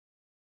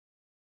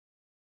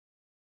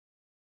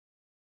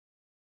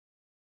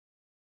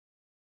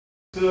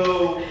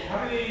So,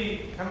 how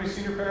many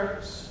senior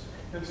parents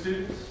and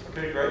students?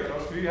 Okay, great.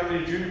 Most of you. How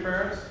many junior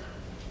parents?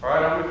 All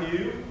right, I'm with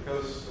you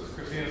because, as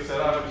Christina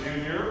said, I'm a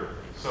junior.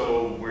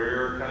 So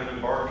we're kind of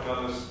embarking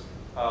on this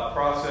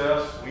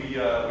process. We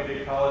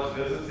did college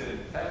visits in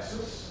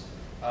Texas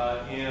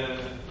in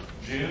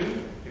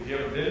June. If you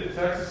ever been to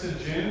Texas in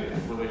June,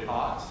 it's really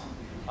hot.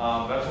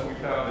 That's what we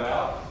found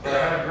out. But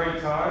I had a great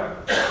time.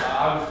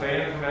 I was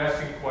banned from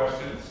asking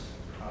questions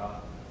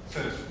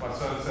since my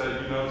son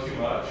said, "You know too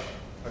much."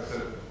 I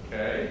said,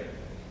 okay.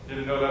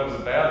 Didn't know that was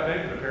a bad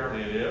thing, but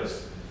apparently it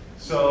is.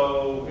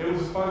 So it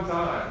was a fun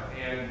time,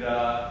 and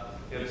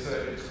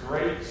it's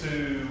great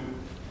to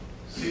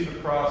see the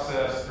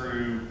process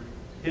through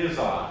his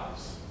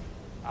eyes,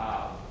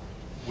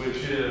 which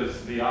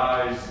is the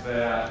eyes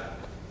that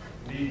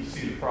need to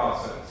see the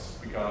process.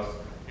 Because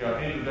at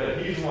the end of the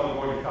day, he's the one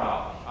going to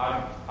college.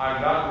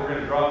 I'm not. We're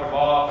going to drop him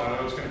off, and I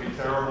know it's going to be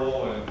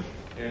terrible, and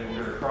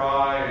we're going to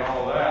cry and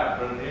all that.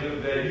 But at the end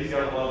of the day, he's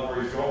got to love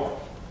where he's going.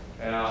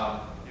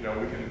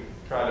 We can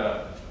try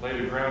to lay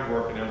the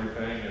groundwork and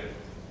everything. And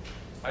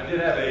I did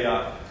have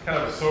a kind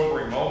of a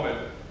sobering moment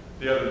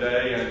the other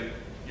day, and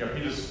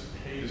he just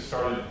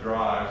started to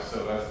drive,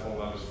 so that's a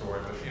whole other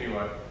story. But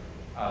anyway,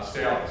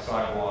 stay off the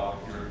sidewalk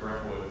if you're in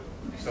Brentwood.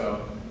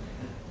 So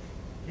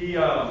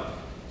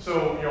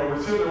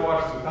we're sitting there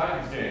watching the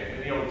Titans game,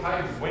 and the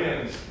Titans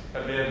wins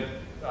have been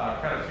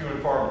kind of few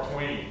and far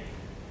between.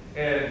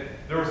 And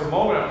there was a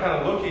moment I'm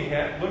kind of looking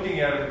at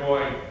him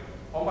going,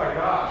 oh my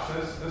gosh,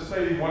 this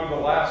may be one of the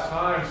last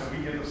times that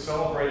we get to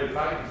celebrate a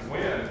Titans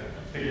win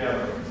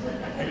together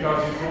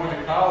because he's going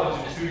to college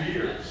in 2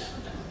 years.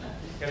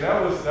 And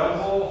that was a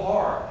little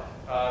hard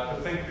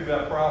to think through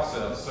that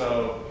process.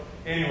 So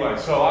anyway,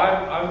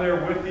 I'm there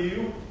with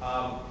you.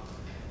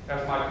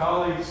 As my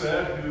colleague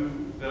said,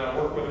 that I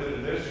work with at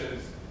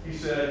Admissions, he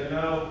said,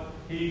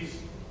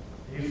 he's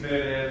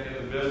been in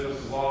the business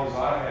as long as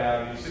I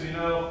have. And he said,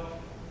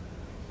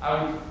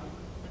 I would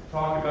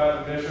talk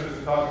about admissions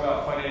and talk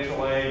about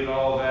financial aid and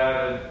all of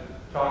that, and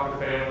talk to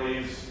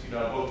families,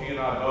 both he and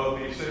I both.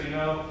 But he said,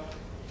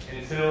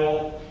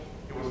 until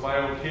it was my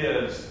own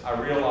kids, I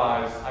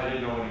realized I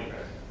didn't know anything.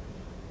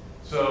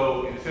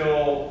 So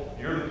until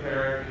you're the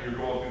parent and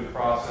you're going through the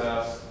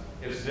process,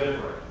 it's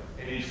different.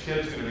 And each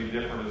kid's going to be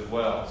different as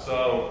well.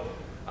 So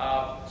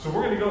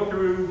we're going to go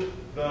through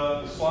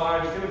the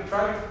slides. We're going to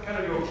try to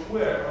kind of go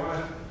quick. I'm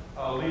going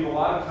to leave a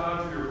lot of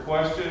time for your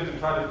questions and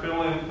try to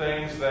fill in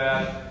things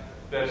that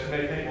you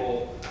may think,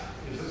 well,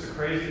 is this a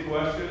crazy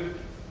question?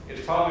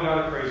 It's probably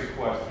not a crazy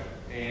question.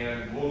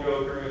 And we'll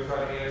go through and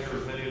try to answer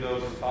as many of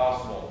those as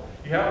possible.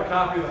 You have a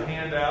copy of the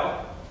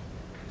handout.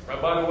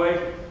 By the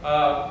way,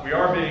 we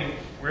are being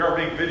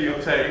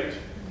videotaped.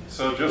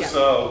 So just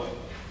so.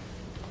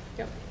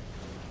 Yep.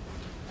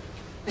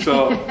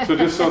 So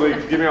just so they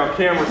can get me on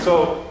camera.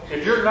 So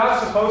if you're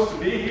not supposed to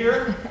be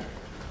here,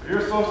 if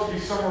you're supposed to be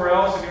somewhere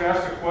else and you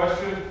ask a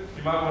question,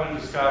 you might want to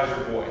disguise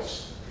your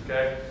voice.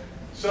 Okay?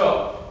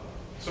 So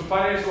some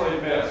financial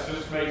aid myths,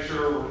 just to make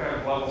sure we're kind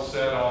of level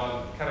set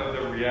on kind of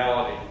the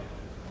reality.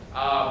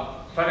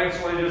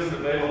 Financial aid isn't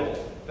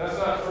available. That's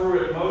not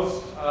true at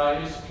most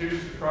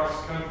institutions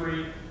across the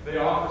country. They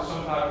offer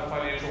some type of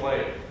financial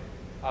aid.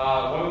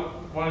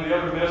 One of the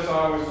other myths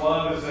I always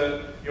love is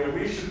that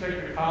we should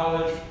pick the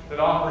college that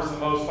offers the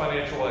most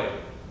financial aid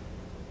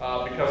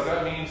because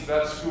that means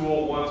that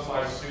school wants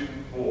my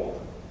student more.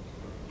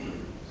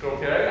 So,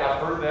 okay, I've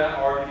heard that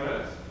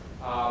argument.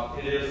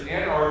 It is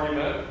an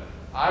argument.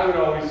 I would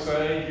always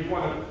say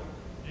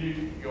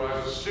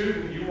as a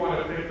student, you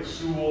want to pick the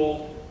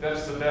school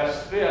that's the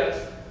best fit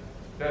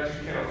that you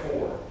can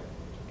afford.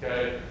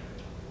 Okay?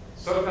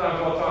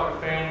 Sometimes I'll talk to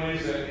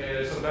families and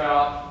it's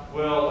about,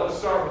 well, let's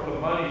start with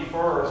the money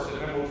first and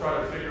then we'll try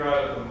to figure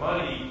out if the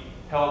money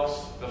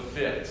helps the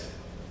fit.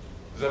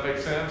 Does that make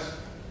sense?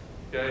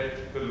 Okay?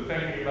 Because they're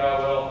thinking about,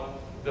 well,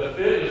 the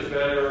fit is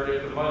better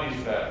if the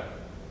money's better.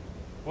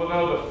 Well,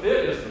 no, the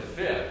fit is the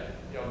fit.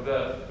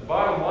 The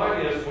bottom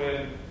line is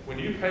when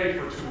you pay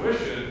for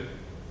tuition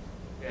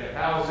and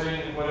housing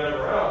and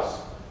whatever else,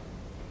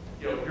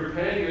 you're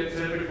paying it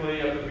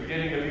typically at the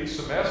beginning of each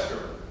semester.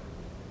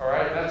 All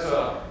right, that's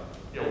a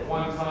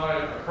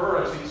one-time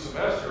occurrence each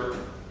semester.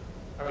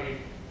 I mean,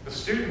 the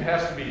student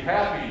has to be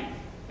happy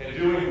and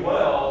doing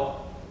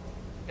well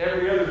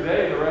every other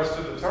day the rest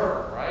of the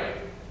term, right?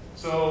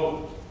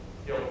 So,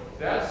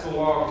 that's the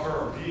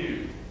long-term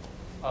view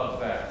of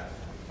that.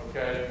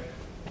 Okay.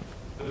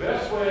 The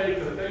best way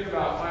to think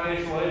about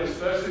financial aid,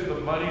 especially the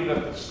money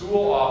that the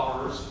school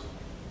offers,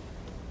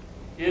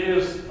 it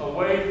is a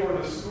way for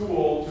the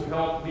school to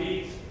help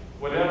meet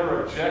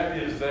whatever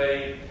objectives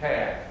they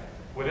have,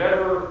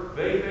 whatever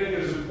they think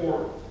is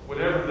important,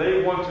 whatever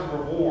they want to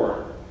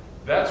reward.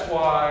 That's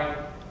why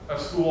a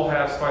school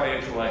has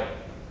financial aid.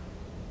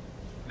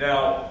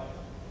 Now,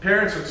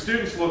 parents and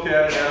students look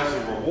at it as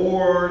a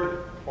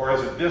reward or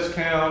as a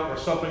discount or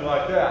something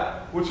like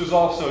that, which is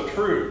also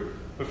true.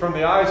 But from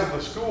the eyes of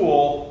the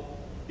school,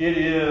 it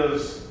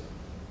is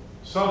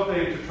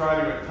something to try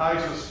to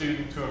entice a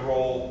student to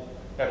enroll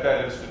at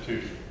that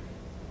institution.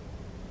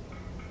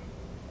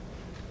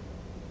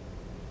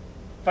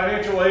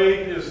 financial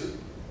aid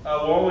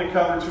will only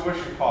cover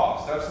tuition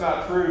costs. That's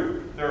not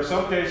true. There are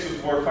some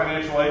cases where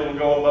financial aid will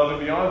go above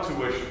and beyond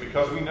tuition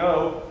because we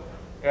know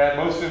at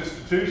most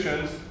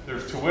institutions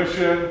there's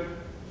tuition,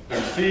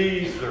 there's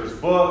fees, there's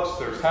books,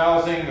 there's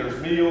housing, there's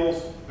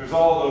meals, there's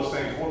all those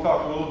things. We'll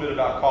talk a little bit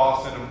about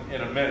costs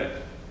in a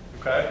minute.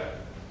 Okay?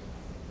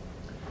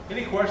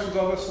 Any questions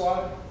on this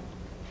slide?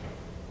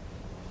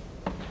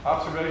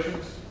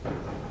 Observations?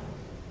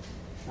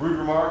 Rude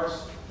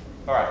remarks?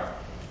 All right.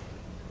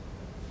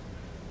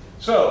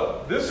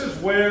 So this is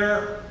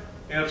where,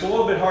 and it's a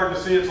little bit hard to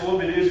see, it's a little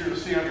bit easier to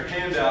see on your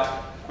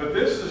handout, but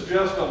this is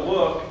just a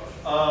look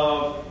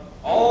of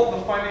all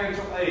the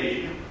financial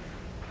aid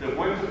that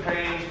went to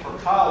paying for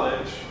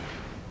college.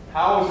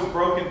 How is it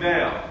broken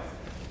down?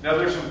 Now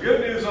there's some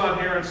good news on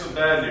here and some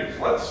bad news.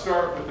 Let's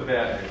start with the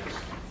bad news.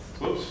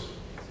 Whoops.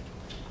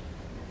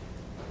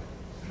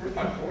 Where's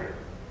my pointer?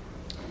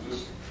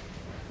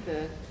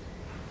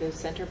 The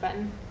center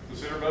button? The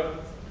center button?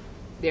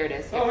 There it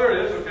is. Oh, there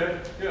it is. Okay,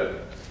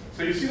 good.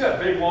 So you see that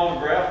big long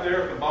graph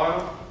there at the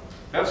bottom?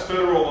 That's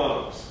federal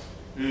loans.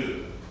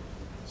 Ew.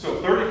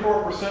 So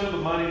 34% of the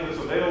money that's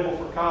available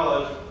for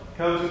college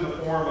comes in the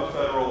form of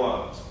federal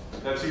loans.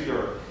 That's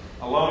either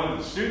a loan in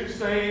the student's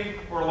name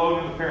or a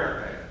loan in the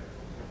parent name.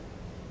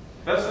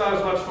 That's not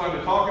as much fun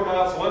to talk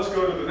about, so let's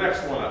go to the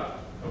next one up,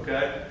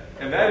 okay?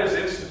 And that is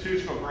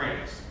institutional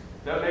grants.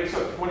 That makes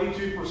up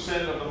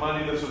 22% of the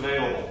money that's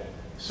available.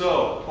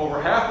 So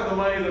over half of the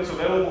money that's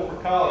available for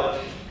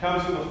college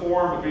comes in the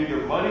form of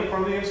either money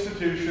from the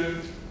institution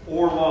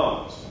or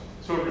loans.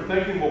 So if you're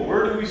thinking, well,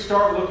 where do we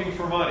start looking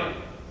for money?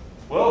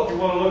 Well, if you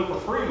want to look for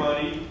free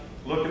money,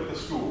 look at the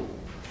school.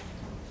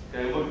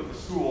 Okay, look at the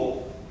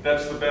school.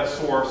 That's the best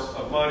source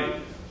of money.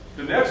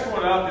 The next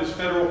one up is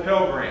Federal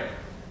Pell Grant.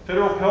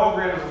 Federal Pell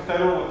Grant is a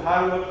federal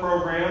entitlement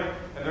program,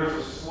 and there's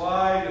a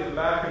slide in the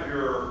back of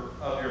your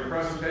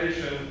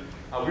presentation.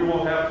 We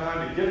won't have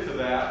time to get to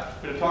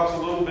that, but it talks a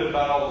little bit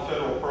about all the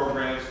federal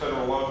programs,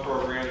 federal loan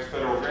programs,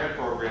 federal grant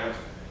programs.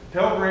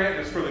 Pell Grant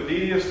is for the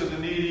neediest of the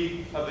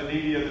needy of the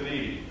needy of the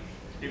needy.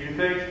 If you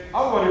think,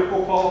 I wonder if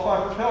we'll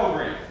qualify for Pell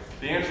Grant,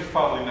 the answer is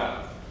probably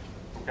not.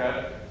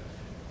 Okay?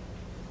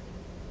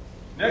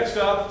 Next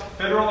up,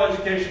 federal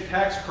education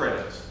tax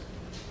credits.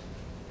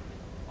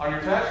 On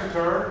your tax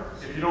return,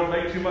 if you don't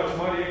make too much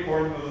money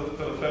according to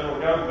the federal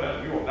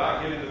government, we will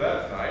not get into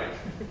that tonight,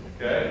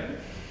 okay,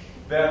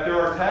 that there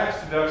are tax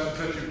deductions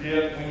that you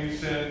get when you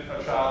send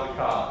a child to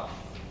college.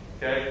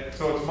 Okay?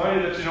 So it's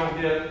money that you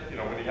don't get,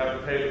 when you have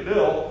to pay the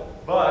bill,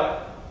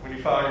 but when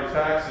you file your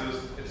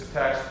taxes, it's a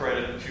tax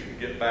credit that you can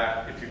get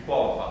back if you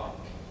qualify.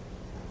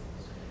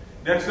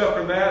 Next up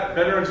from that,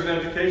 veterans and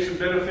education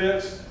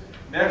benefits.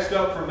 Next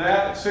up from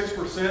that,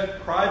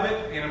 6%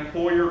 private and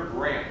employer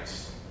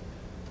grants.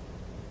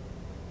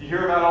 You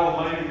hear about all the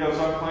money that goes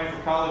unclaimed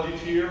for college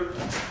each year.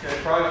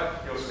 Okay,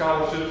 private,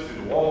 scholarships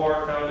through the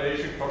Walmart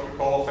Foundation,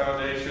 Coca-Cola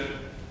Foundation.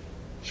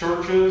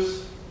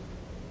 Churches,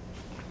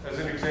 as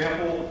an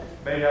example,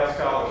 may have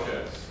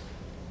scholarships.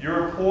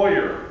 Your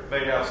employer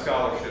may have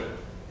scholarship.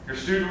 Your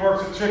student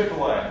works at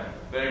Chick-fil-A,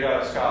 they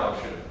got a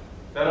scholarship.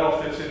 That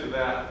all fits into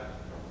that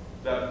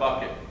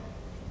bucket.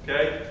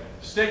 Okay?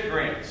 State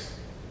grants.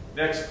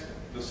 Next,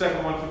 the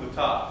second one from the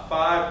top,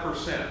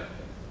 5%.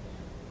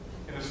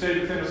 In the state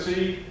of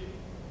Tennessee,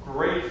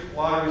 great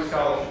lottery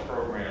scholarship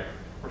program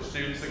for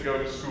students that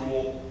go to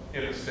school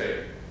in the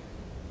state.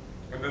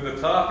 And then the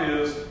top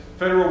is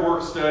Federal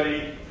Work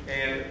Study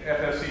and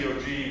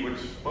FSEOG,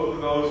 which both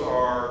of those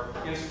are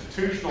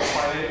institutional,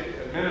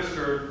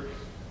 administered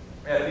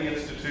at the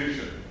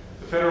institution.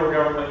 The federal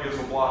government gives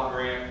a block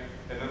grant,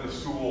 and then the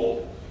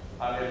school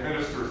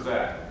administers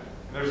that.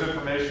 And there's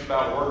information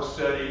about work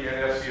study and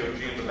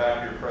FSEOG in the back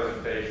of your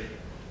presentation.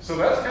 So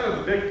that's kind of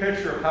the big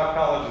picture of how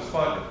college is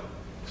funded.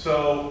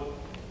 So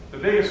the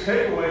biggest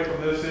takeaway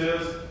from this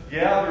is,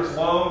 yeah, there's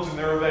loans and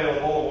they're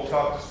available. We'll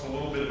talk just a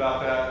little bit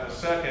about that in a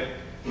second.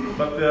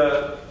 But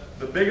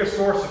the biggest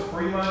source of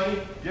free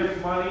money,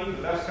 gift money,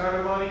 the best kind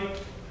of money,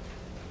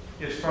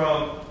 is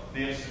from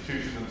the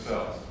institution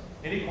themselves.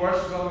 Any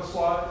questions on the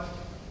slide?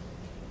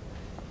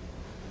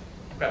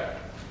 Okay.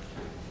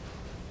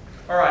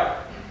 All right.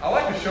 I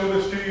like to show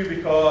this to you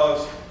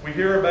because we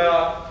hear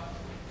about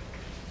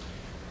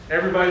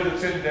everybody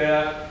that's in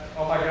debt.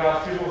 Oh my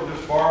gosh, people are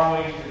just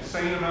borrowing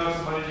insane amounts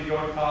of money to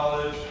go to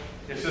college.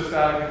 It's just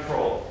out of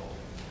control.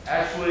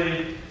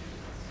 Actually,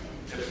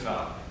 it's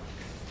not.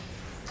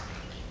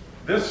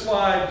 This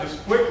slide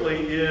just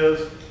quickly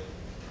is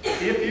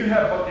if you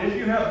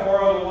have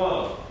borrowed a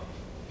loan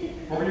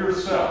for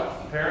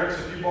yourself, parents,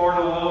 if you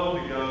borrowed a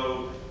loan to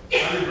go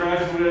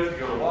undergraduate, to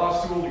go to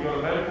law school, to go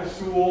to medical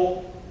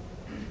school,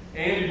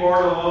 and you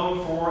borrowed a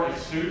loan for a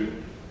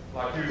student,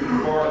 like you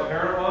borrowed a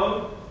parent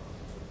loan,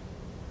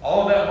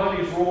 all of that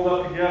money is rolled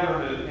up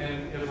together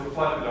and is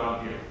reflected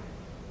on here.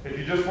 If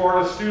you just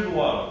borrowed a student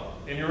loan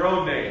in your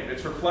own name,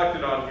 it's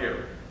reflected on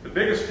here. The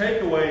biggest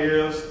takeaway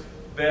is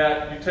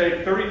that you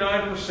take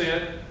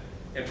 39%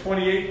 and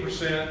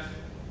 28%,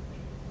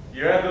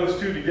 you add those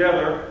two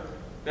together,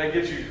 that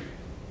gets you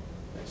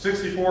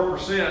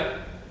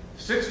 64%.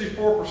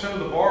 64% of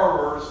the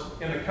borrowers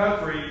in the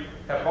country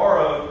have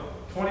borrowed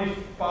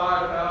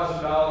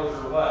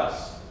 $25,000 or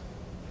less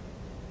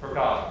for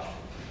college.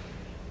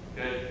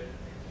 Okay?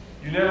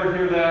 You never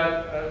hear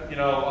that,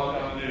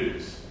 on the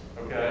news.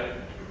 Okay?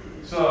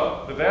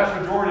 So the vast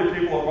majority of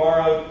people have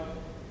borrowed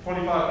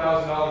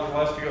 $25,000 or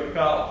less to go to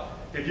college.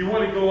 If you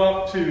want to go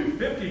up to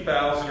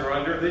 $50,000 or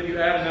under, then you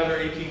add another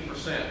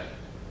 18%.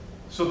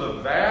 So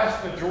the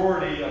vast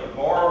majority of the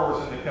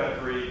borrowers in the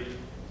country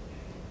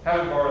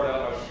haven't borrowed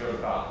that much to go to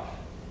college.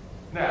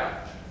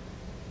 Now,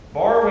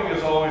 borrowing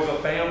is always a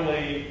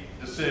family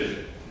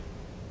decision.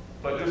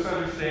 But just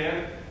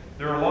understand,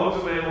 there are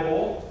loans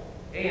available,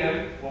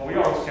 and what we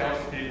always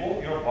counsel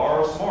people,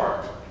 borrow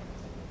smart.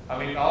 I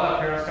mean, I'll have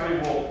parents tell me,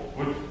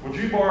 well, would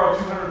you borrow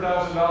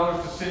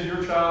 $200,000 to send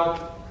your child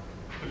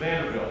to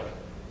Vanderbilt?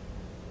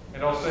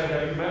 And I'll say,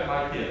 have you met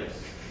my kids?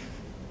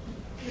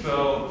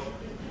 So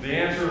the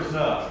answer is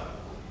no.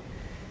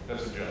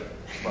 That's a joke.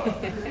 But,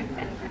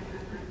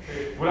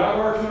 would I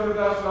borrow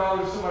 $200,000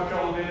 to send my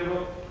child to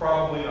Vanderbilt?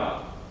 Probably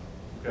not.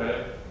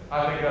 Okay?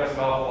 I think that's an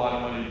awful lot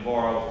of money to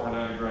borrow for an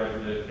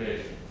undergraduate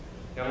education.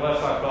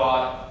 Unless I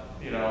thought,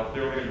 they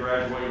were going to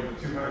graduate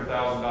with a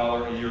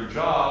 $200,000 a year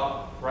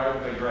job right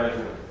when they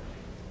graduate.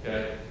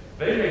 Okay?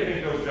 They may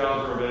think those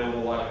jobs are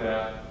available like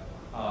that.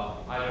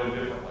 I know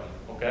differently.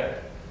 Okay?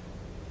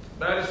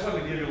 But I just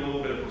wanted to give you a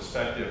little bit of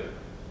perspective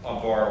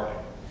on borrowing.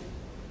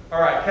 All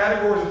right,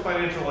 categories of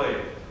financial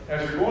aid.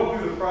 As you're going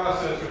through the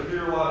process, you'll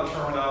hear a lot of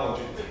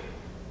terminology.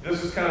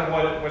 This is kind of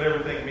what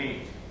everything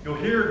means. You'll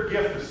hear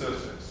gift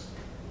assistance.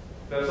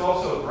 That's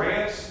also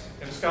grants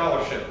and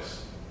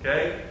scholarships.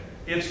 Okay?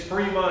 It's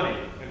free money.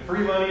 And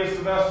free money is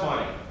the best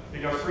money.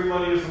 Because free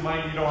money is the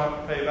money you don't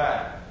have to pay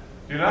back.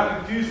 Do not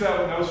confuse that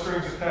with no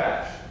strings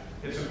attached.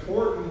 It's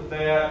important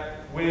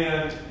that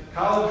when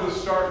colleges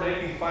start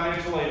making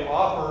financial aid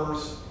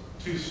offers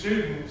to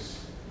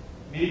students,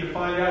 you need to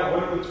find out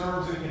what are the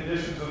terms and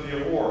conditions of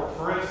the award.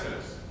 For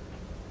instance,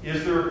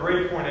 is there a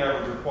grade point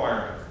average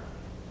requirement?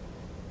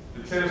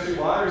 The Tennessee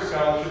Lottery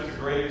Scholarship is a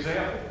great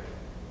example.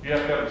 You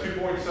have to have a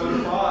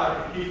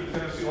 2.75 to keep the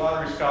Tennessee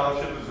Lottery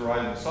Scholarship as a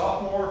rising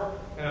sophomore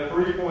and a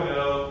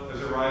 3.0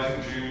 as a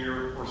rising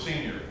junior or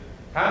senior.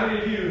 How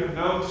many of you have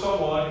known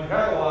someone who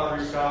had a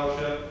lottery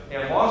scholarship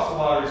and lost the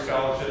lottery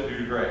scholarship due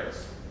to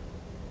grades?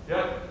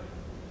 Yep.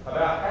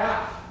 About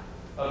half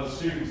of the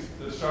students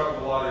that start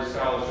with a lottery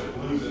scholarship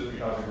lose it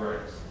because of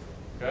grades.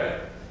 Okay?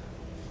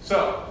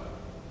 So,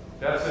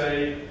 that's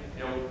a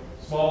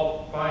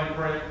small fine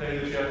print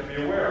thing that you have to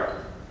be aware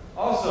of.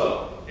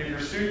 Also, if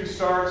your student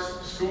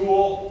starts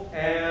school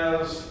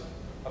as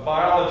a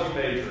biology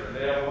major and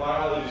they have a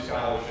biology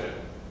scholarship,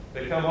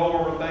 they come home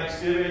over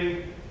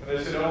Thanksgiving and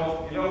they say,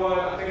 oh, you know what,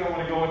 I think I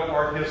want to go into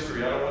art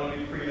history. I don't want to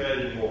be pre-med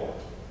anymore.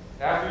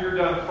 After you're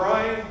done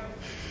crying,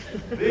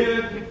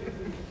 then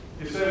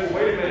you say, well,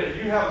 wait a minute,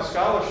 you have a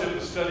scholarship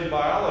to study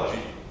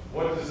biology.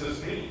 What does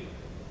this mean?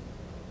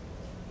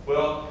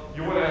 Well,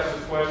 you would ask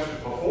this question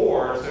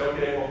before and say,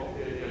 okay, well,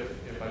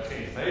 if I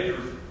change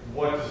majors,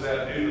 what does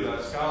that do to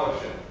that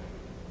scholarship?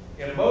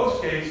 In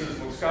most cases,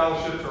 when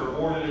scholarships are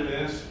awarded at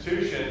an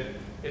institution,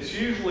 it's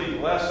usually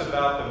less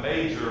about the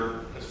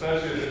major,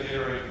 especially as an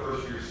entering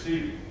first-year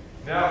student.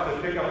 Now,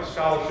 if they pick up a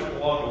scholarship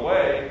along the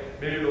way,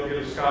 maybe they'll get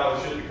a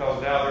scholarship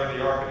because now they're in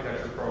the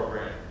architecture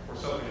program or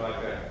something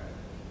like that.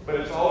 But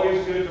it's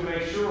always good to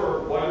make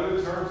sure what are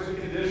the terms and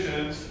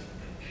conditions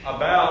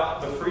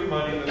about the free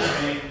money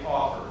that's being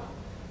offered.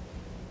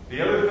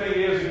 The other thing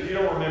is, if you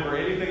don't remember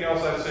anything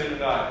else I say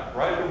tonight,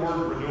 write the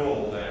word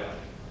renewable down.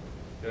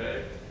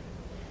 Okay?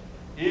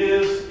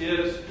 Is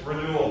it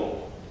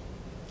renewable?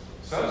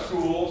 Some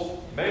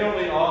schools may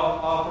only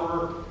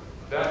offer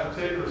that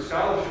particular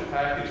scholarship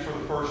package for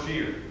the first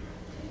year.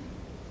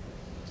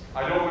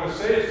 I don't want to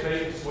say it's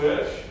bait and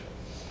switch.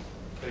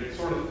 They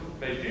sort of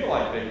may feel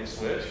like bait and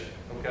switch.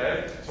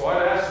 Okay? So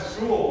I'd ask the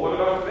school, what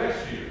about the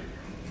next year?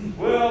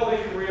 Well, they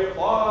can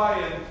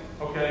reapply, and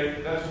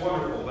okay, that's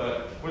wonderful,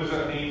 but what does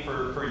that mean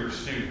for your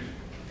student?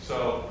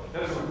 So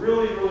that's a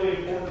really, really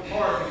important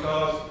part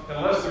because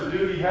unless they're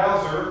Doogie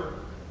Howser,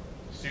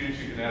 students,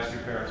 you can ask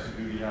your parents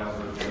who Doogie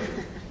Howser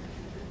is.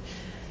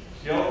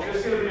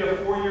 It's going to be a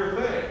 4-year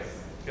thing.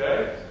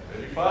 Okay?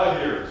 Maybe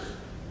 5 years.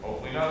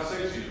 Hopefully not 6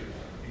 years.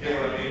 You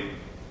get what I mean?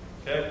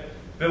 Okay?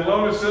 Then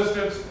loan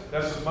assistance,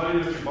 that's the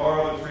money that you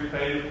borrow that's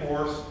repaid, of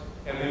course.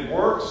 And then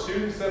work,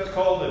 students, that's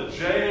called a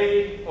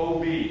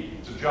JOB.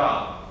 It's a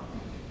job.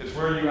 It's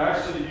where you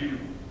actually,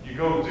 you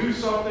go do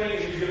something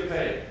and you get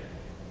paid.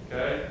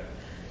 Okay?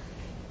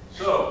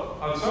 So,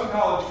 on some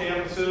college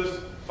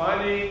campuses,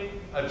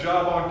 finding a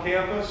job on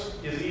campus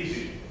is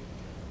easy.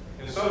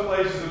 In some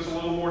places, it's a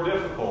little more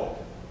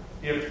difficult.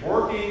 If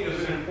working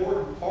is an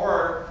important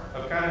part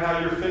of kind of how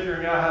you're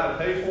figuring out how to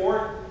pay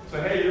for it,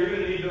 so hey, you're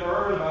going to need to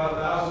earn about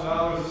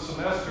 $1,000 a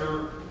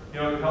semester,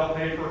 to help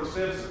pay for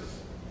expenses.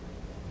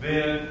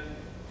 Then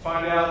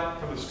find out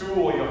from the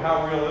school,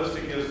 how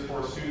realistic is it for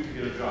a student to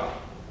get a job.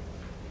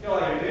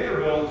 Like at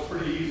Vanderbilt, it's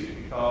pretty easy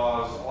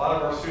because a lot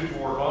of our students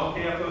work on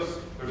campus.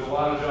 There's a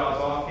lot of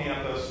jobs off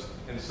campus,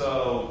 and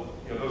so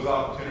those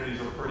opportunities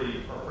are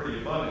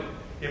pretty abundant.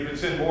 If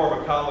it's in more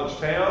of a college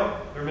town,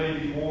 there may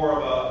be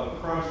more of a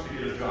crunch to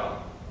get a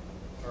job.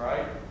 All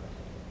right?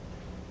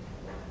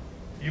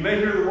 You may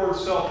hear the word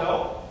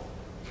self-help.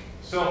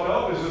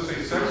 Self-help is just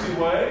a sexy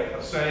way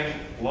of saying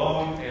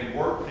loan and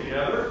work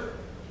together.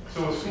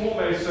 So a school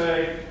may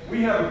say,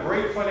 we have a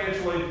great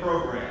financial aid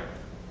program.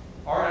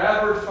 Our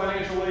average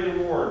financial aid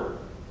award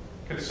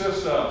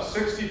consists of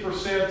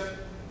 60%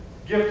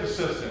 gift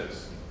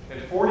assistance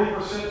and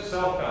 40%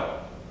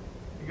 self-help.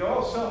 You go,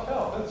 oh,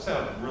 self-help, that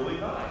sounds really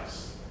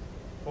nice.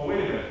 Well, wait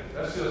a minute.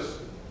 That's just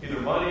either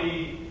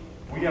money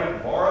we have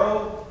to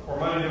borrow or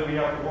money that we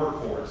have to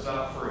work for. It's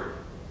not free.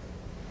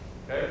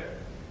 Okay?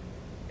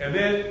 And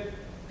then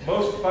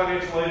most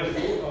financial aid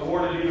is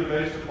awarded either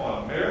based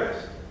upon merit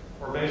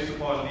or based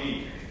upon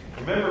need.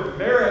 Remember,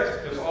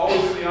 merit is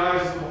always in the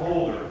eyes of the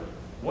beholder.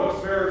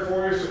 What's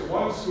meritorious at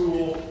one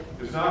school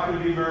is not going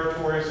to be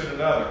meritorious at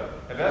another.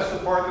 And that's the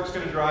part that's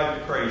going to drive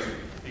you crazy,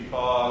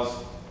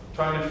 because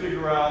trying to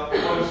figure out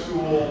what a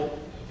school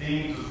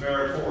deems as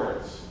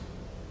meritorious.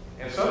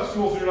 And some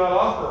schools do not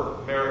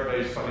offer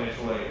merit-based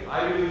financial aid.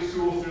 Ivy League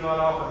schools do not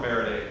offer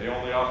merit aid. They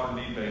only offer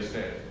need-based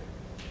aid.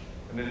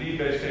 And the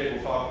need-based aid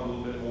we'll talk a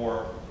little bit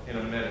more in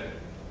a minute.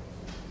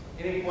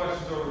 Any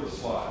questions over the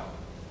slide?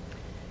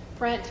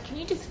 Brent, can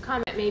you just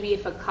comment maybe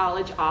if a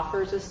college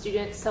offers a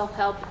student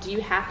self-help, do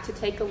you have to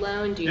take a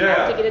loan? Do you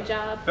have to get a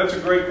job? That's a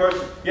great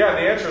question. Yeah,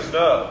 the answer is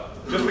no.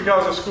 Just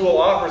because a school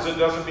offers it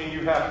doesn't mean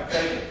you have to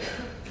take it.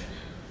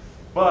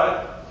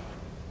 But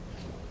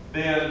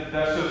then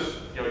that's just,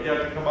 you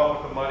have to come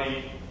up with the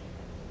money,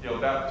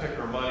 that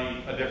particular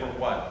money a different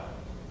way.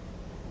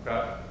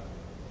 Okay?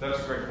 That's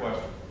a great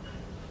question.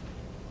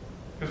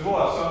 Because we'll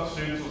have some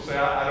students who say,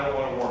 I don't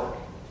want to work.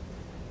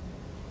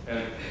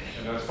 And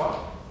that's fine.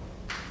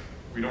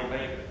 We don't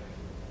make it.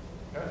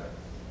 Okay?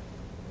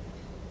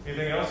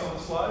 Anything else on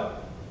the slide?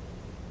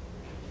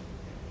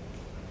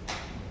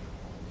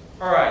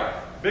 All right.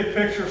 Big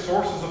picture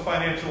sources of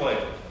financial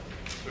aid.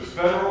 There's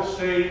federal,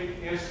 state,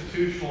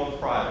 institutional, and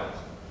private.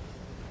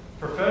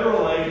 For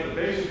federal aid, the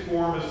basic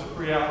form is the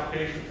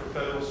pre-application for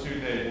federal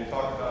student aid. We'll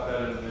talk about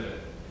that in a minute.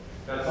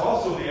 That's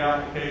also the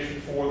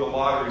application for the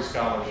lottery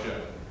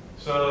scholarship.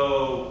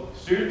 So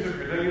students, if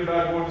you're thinking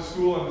about going to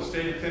school in the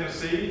state of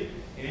Tennessee,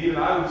 and even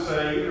I would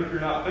say, even if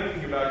you're not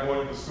thinking about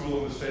going to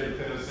school in the state of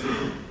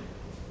Tennessee,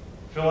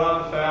 fill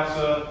out the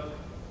FAFSA,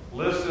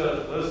 list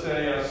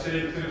a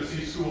state of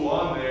Tennessee school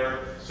on there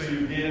so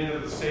you get into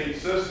the state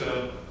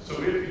system.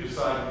 So if you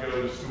decide to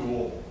go to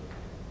school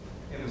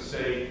in the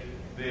state,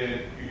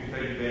 then you can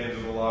take advantage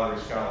of the lottery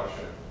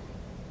scholarship.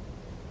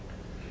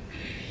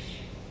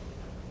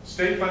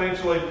 State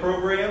financial aid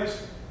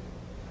programs.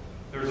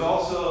 There's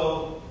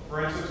also,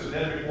 for instance, a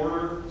Ned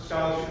McWhorter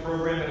scholarship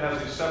program that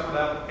has a separate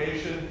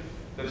application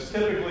that's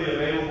typically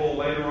available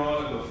later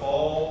on in the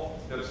fall,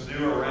 that's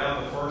due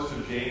around the 1st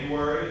of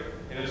January,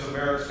 and it's a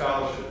merit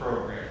scholarship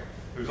program.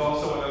 There's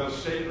also another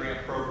state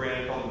grant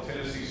program called the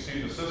Tennessee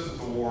Student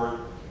Assistance Award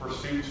for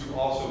students who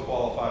also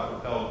qualify for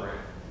Pell Grant.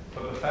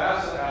 But the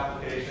FAFSA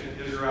application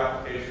is your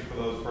application for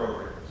those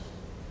programs.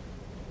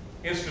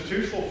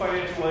 Institutional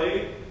financial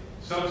aid.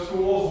 Some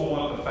schools will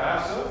want the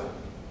FAFSA.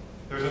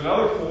 There's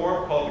another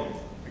form called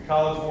the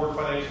College Board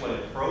Financial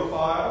Aid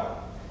Profile.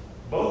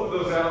 Both of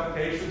those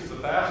applications, the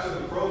FAFSA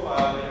and the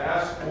Profile, they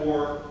ask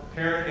for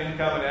parent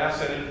income and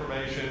asset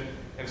information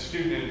and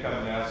student income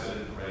and asset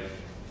information.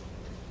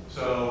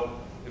 So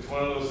it's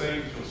one of those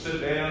things you'll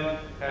sit down,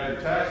 have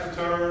your tax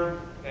return,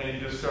 and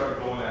you just start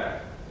going at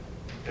it,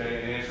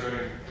 okay, and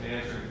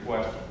answering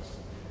questions.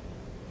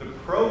 The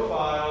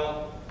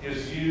profile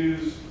is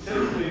used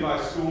typically by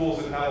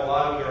schools that have a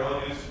lot of their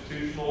own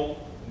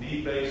institutional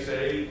need-based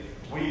aid.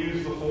 We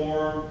use the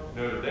form,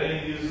 Notre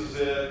Dame uses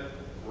it,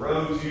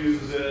 Rhodes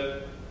uses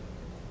it,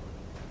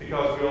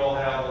 because we all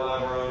have a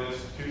lot of our own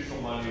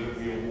institutional money that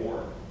we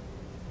award.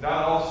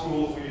 Not all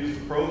schools will use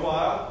the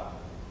profile.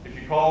 If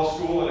you call a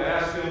school and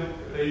ask them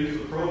if they use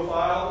the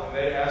profile, and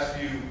they ask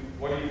you,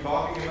 what are you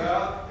talking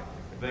about?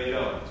 They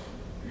don't.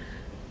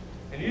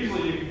 And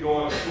usually you can go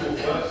on a school's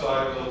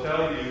website and they'll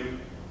tell you,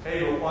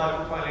 hey, to apply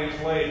for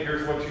financial aid,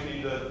 here's what you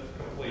need to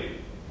complete.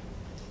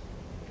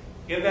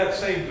 In that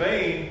same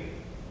vein,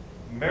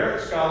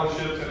 merit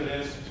scholarships at an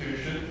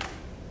institution,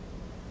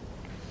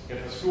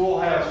 if a school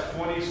has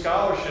 20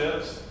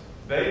 scholarships,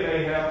 they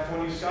may have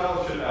 20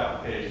 scholarship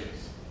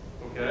applications.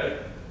 Okay?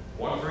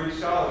 One for each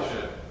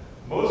scholarship.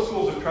 Most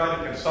schools have tried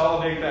to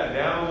consolidate that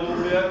down a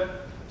little bit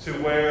to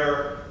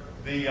where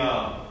they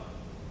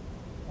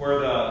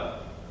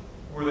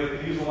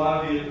can use a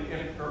lot of the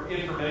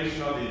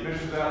information on the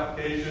admissions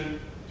application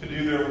to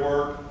do their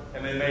work,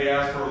 and they may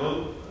ask for a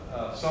little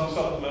some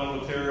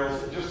supplemental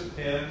materials. It just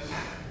depends.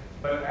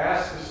 But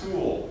ask the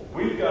school.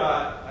 We're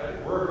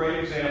a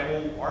great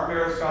example. Our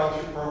merit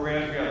scholarship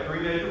programs, we have 3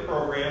 major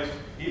programs.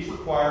 Each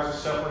requires a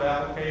separate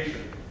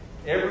application.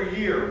 Every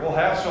year, we'll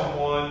have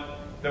someone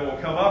that will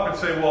come up and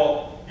say,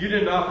 well, you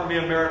didn't offer me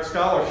a merit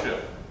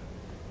scholarship.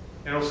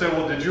 And it'll say,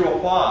 well, did you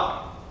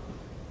apply?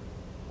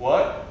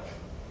 What?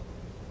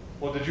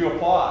 Well, did you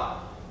apply?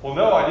 Well,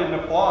 no, I didn't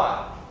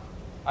apply.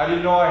 I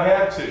didn't know I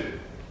had to.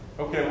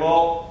 Okay,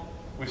 well,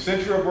 we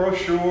sent you a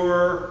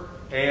brochure,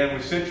 and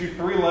we sent you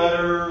 3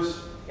 letters,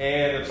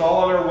 and it's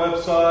all on our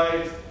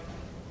website.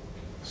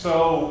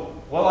 So,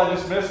 well, I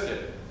just missed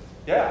it.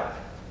 Yeah.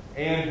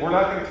 And we're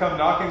not going to come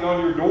knocking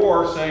on your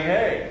door saying,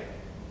 hey,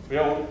 you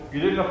know, you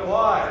didn't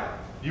apply.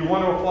 You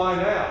want to apply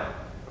now.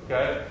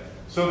 Okay?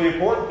 So the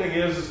important thing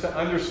is to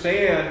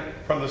understand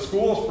from the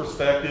school's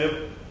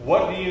perspective,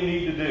 what do you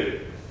need to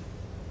do?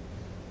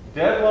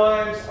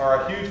 Deadlines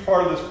are a huge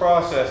part of this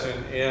process,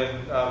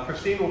 and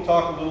Christine will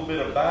talk a little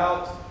bit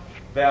about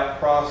that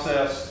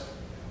process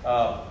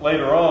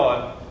later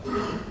on,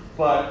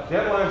 but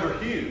deadlines are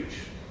huge.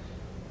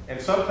 And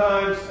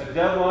sometimes a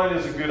deadline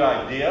is a good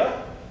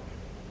idea.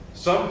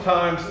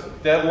 Sometimes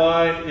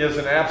deadline is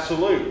an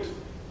absolute.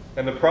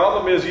 And the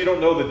problem is you don't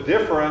know the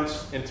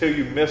difference until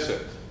you miss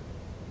it.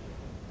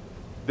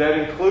 That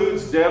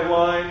includes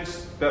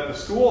deadlines that the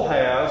school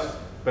has,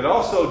 but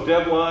also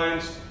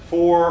deadlines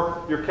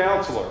for your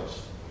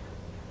counselors.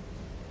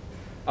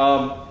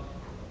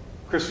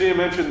 Christina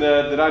mentioned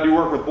that I do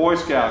work with Boy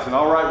Scouts, and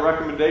I'll write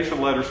recommendation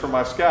letters for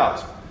my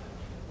scouts.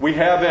 We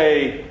have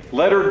a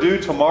letter due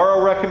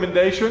tomorrow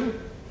recommendation,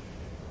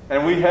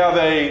 and we have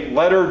a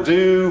letter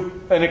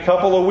due in a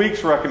couple of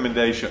weeks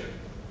recommendation.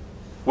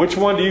 Which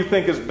one do you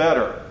think is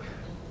better?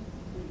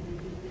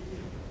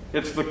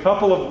 It's the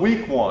couple of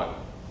week one,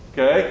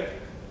 okay?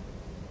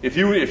 If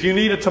you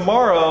need it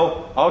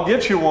tomorrow, I'll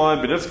get you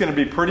one, but it's going to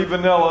be pretty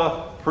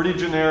vanilla, pretty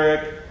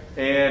generic,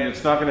 and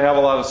it's not going to have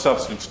a lot of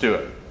substance to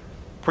it.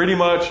 Pretty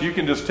much, you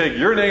can just take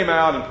your name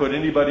out and put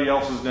anybody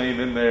else's name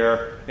in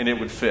there, and it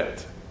would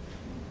fit.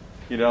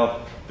 You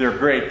know, they're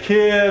great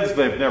kids,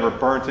 they've never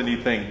burnt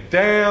anything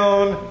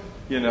down,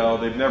 you know,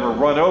 they've never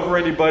run over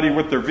anybody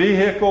with their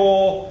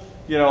vehicle,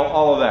 you know,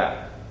 all of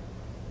that.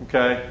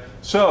 Okay?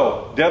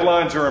 So,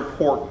 deadlines are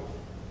important,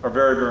 are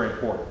very, very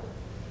important.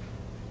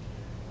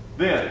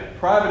 Then,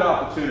 private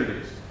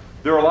opportunities.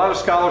 There are a lot of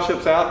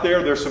scholarships out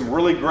there. There's some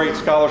really great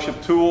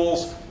scholarship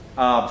tools.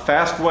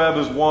 FastWeb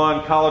is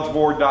one,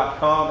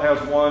 collegeboard.com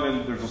has one,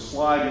 and there's a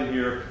slide in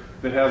here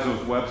that has those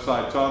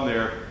websites on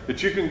there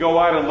that you can go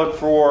out and look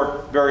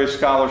for various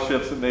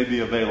scholarships that may be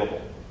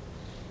available.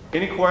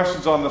 Any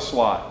questions on this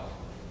slide?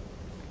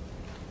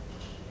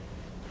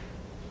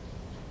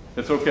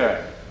 It's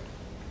okay.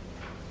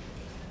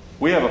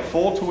 We have a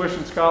full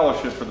tuition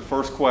scholarship for the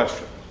first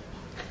question.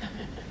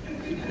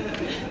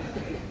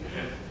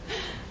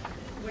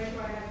 When do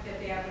I have to get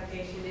the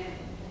application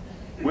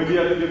in? When do you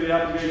have to get the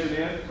application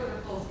in? For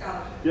the full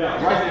scholarship.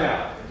 Yeah, right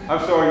now.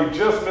 I'm sorry, you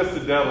just missed the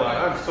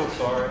deadline. I'm so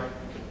sorry.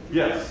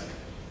 Yes.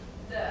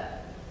 The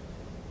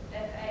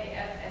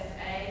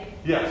FAFSA.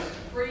 Yes.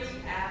 Free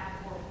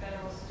app for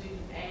federal student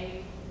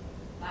aid.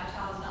 My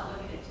child's not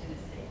living in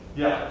Tennessee.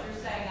 Yeah.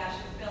 You're saying I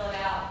should fill it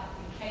out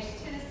in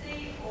case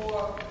Tennessee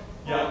or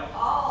Yeah.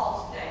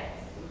 all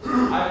states?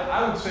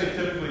 I would say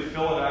typically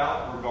fill it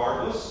out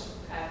regardless.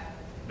 Okay.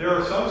 There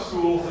are some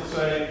schools that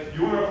say,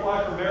 you want to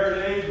apply for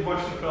merit aid, we want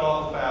you to fill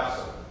out the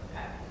FAFSA.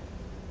 Okay.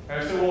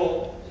 And I said,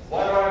 well,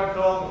 why do I have to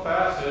fill out the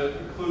FAFSA?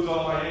 It includes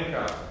all my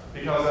income.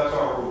 Because that's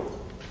our rule.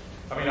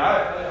 I mean,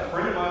 a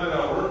friend of mine that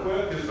I work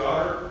with, his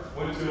daughter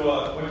went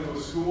to a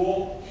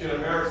school, she had a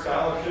merit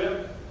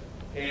scholarship,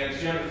 and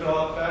she had to fill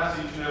out the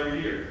FAFSA each and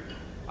every year.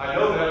 I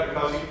know that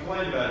because he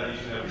complained about it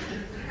each and every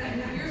year.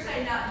 And you're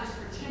saying not just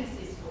for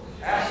Tennessee schools?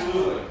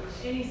 Absolutely.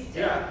 Any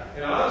state? Yeah,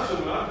 and honestly,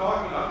 when I'm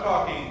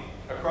talking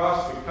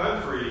across the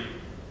country.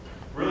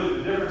 Really,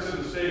 the difference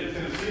in the state of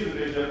Tennessee, the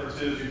big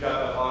difference is you've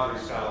got that lottery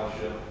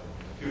scholarship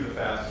through the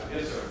FAFSA.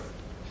 Yes, sir.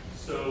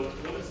 So,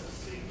 what is the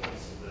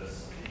sequence of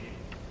this?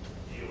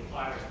 Do you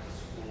apply to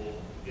the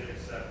school, get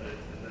accepted,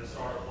 and then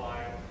start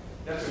applying?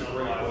 That's a So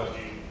great otherwise,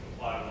 question. you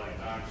apply to like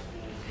 9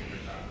 schools and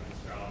you're not going to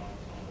scholarship.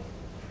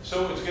 So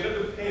it's going to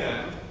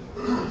depend.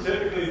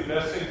 Typically, the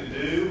best thing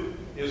to do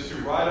is to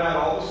write out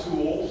all the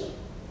schools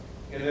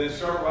and then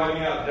start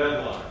writing out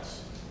deadlines.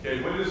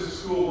 Okay, when does the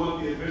school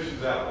want the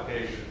admissions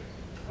application?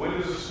 When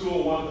does the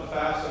school want the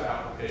FAFSA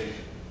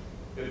application?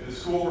 If the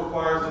school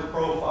requires a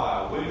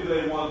profile, when do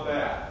they want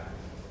that?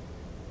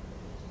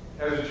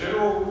 As a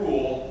general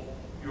rule,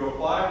 you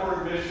apply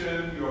for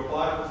admission, you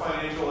apply for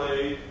financial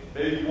aid,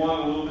 maybe one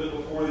a little bit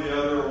before the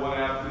other or one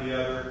after the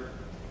other,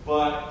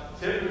 but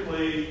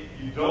typically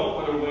you don't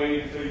want to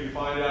wait until you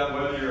find out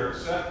whether you're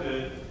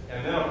accepted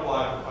and then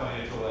apply for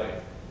financial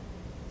aid.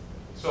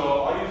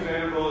 So I'll use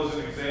Vanderbilt as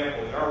an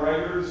example. In our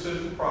regular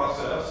decision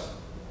process,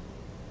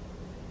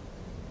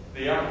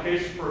 the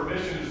application for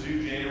admission is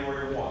due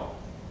January 1.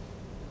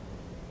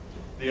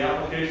 The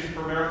application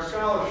for merit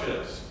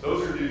scholarships,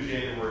 those are due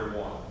January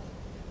 1.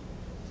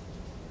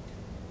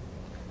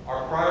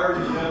 Our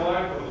priority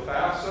deadline for the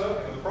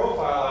FAFSA and the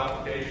profile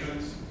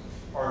applications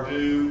are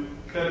due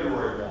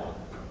February 1.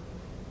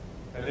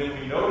 And then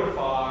we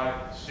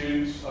notify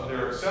students of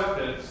their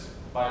acceptance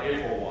by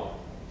April 1.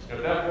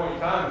 At that point in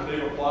time, if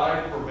they've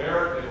applied for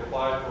merit, they've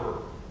applied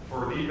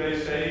for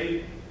need-based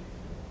aid,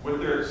 with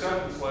their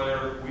acceptance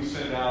letter, we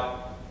send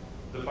out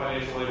the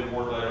financial aid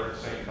award letter at the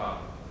same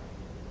time.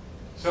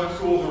 Some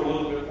schools are a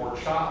little bit more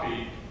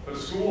choppy But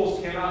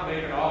schools cannot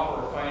make an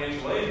offer of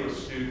financial aid to a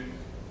student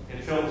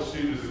until the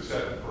student is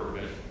accepted for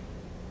admission.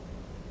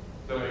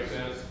 Does that make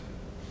sense?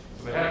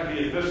 So they have to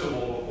be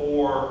admissible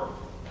before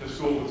the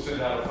school would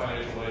send out a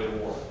financial aid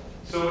award.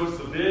 So it's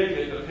the big,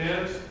 it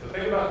depends. The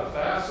thing about the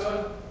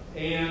FAFSA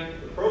and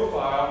the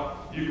profile,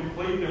 you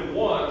complete them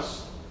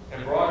once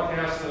and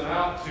broadcast them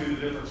out to the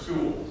different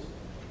schools.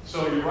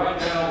 So you write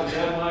down the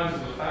deadlines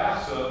of the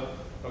FAFSA.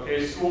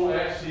 Okay, school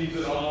X needs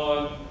it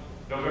on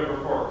November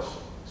 1st.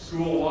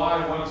 School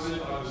Y wants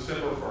it on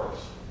December 1st.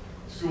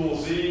 School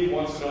Z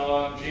wants it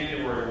on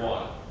January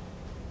 1.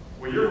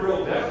 Well, your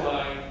real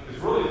deadline is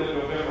really then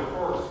November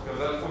 1st because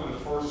that's when the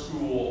first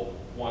school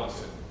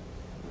wants it.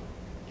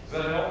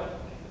 Does that help?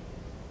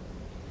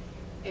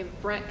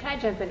 And Brent, can I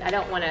jump in? I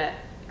don't want to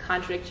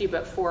contradict you,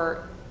 but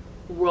for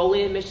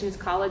rolling admissions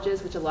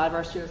colleges, which a lot of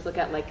our students look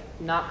at, like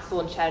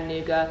Knoxville and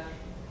Chattanooga,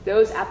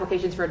 those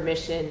applications for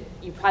admission,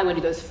 you probably want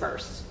to do those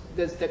first.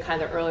 Those, the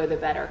kind of the earlier the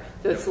better.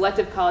 The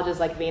selective colleges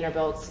like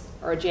Vanderbilt's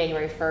are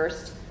January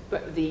 1st,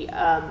 but the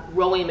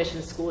rolling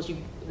admissions schools,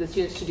 the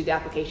students should do the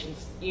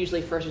applications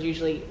usually first. Is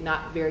usually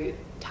not very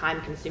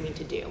time consuming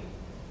to do.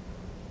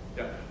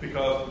 Yeah,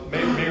 because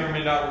may or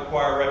may not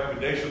require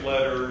recommendation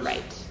letters,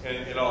 right,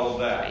 and all of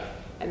that. Right,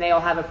 and they all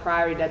have a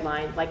priority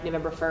deadline, like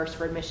November 1st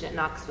for admission at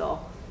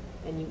Knoxville,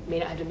 and you may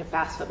not have done a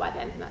FAFSA by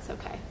then, and that's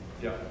okay.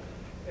 Yeah,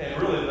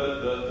 and really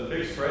the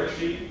big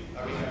spreadsheet.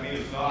 I mean,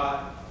 it's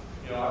not.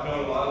 You know, I've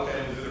known a lot of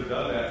families that have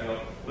done that. You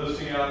know,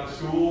 listing out the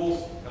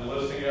schools and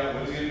listing out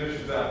when's the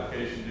admissions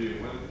application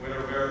due, when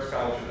are merit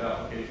scholarship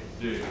applications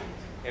due,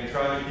 and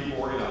trying to keep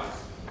organized.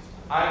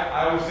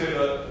 I would say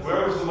that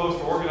whoever's the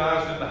most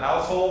organized in the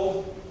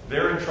household,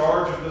 they're in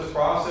charge of this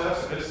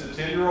process. If it's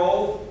the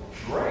 10-year-old,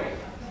 great.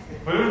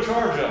 Put them in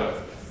charge of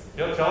it.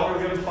 You know, tell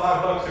them to give them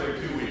 $5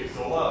 every 2 weeks.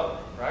 They'll love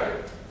it, right?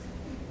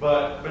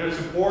 But it's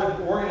important.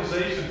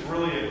 Organization is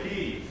really a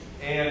key.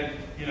 And,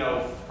 you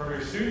know, from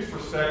your students'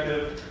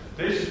 perspective,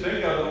 they should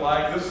think of it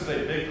like this is a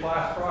big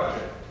class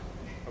project,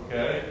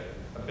 okay?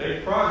 A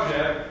big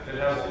project that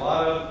has a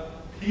lot of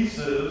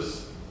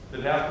pieces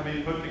that have to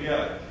be put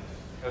together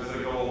as they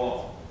go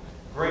along.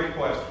 Great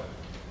question.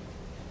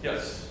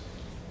 Yes?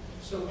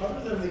 So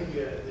other than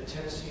the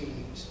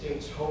Tennessee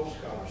State's Hope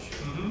Scholarship,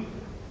 Mm-hmm.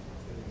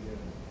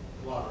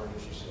 the lottery,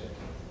 as you said,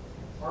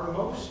 are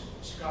most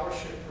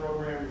scholarship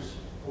programs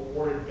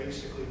awarded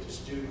basically to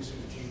students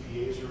whose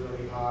GPAs are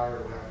really high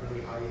or have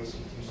really high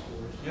ACT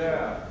scores?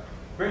 Yeah.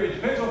 Great. It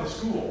depends on the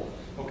school,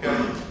 okay?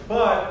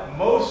 But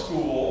most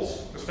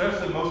schools,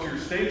 especially most of your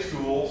state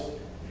schools,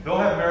 they'll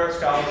have merit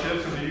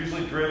scholarships, and they're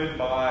usually driven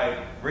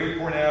by grade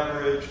point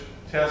average,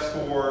 test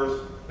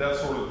scores, that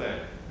sort of thing.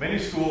 Many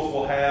schools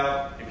will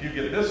have, if you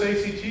get this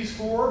ACT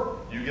score,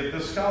 you get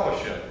this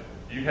scholarship.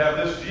 You have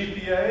this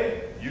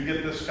GPA, you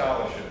get this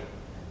scholarship.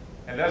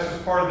 And that's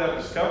just part of that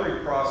discovery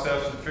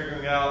process and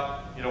figuring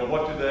out, you know,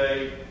 what do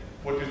they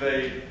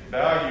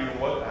value and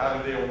how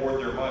do they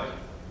award their money?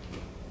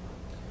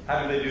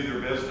 How do they do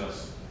their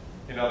business,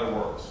 in other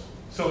words?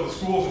 So the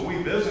schools that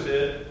we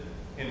visited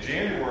in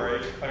June, I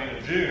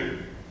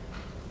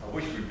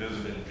wish we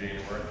visited in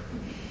January,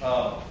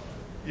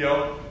 you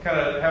know, kind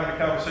of having a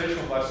conversation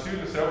with my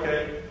students, say,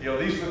 okay, you know,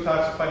 these are the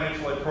types of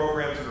financial aid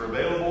programs that are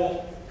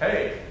available.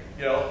 Hey,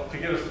 you know, to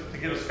get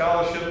a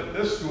scholarship at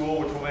this school,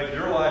 which will make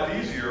your life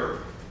easier,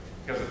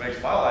 because it makes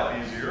my life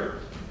easier,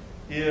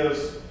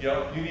 is, you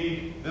know, you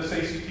need this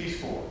ACT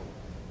score,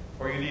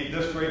 or you need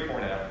this grade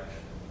point average.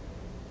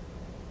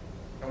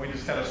 And we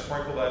just kind of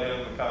sprinkle that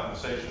in the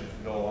conversation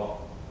to go along.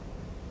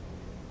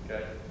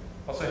 Okay?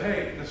 I'll say,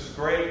 hey, this is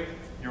great.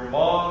 Your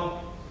mom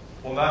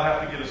will not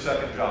have to get a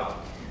second job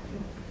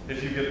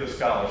if you get this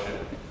scholarship.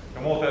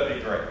 And won't that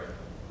be great?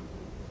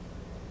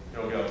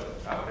 You'll go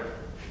out there.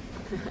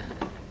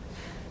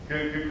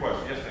 Good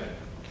question. Yes, ma'am.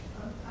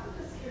 I'm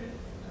just curious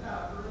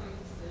about early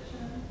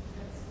decision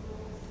at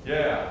schools.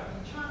 Yeah.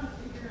 I'm trying to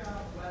figure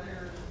out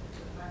whether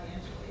the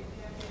financial aid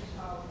package,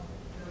 how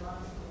a lot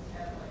of schools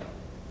have like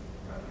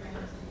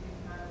programs that you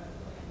can kind of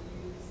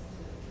use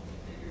to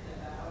figure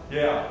that out.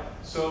 Yeah.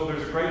 So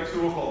there's a great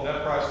tool called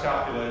Net Price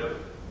Calculator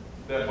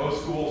that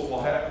most schools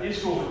will have. Each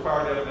school is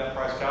required to have a Net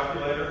Price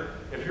Calculator.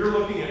 If you're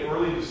looking at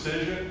early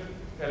decision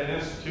at an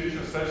institution,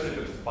 especially if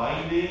it's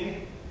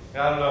binding,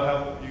 now I don't know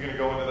how you're going to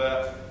go into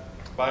that.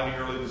 Binding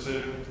early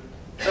decision.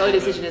 Early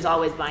decision is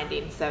always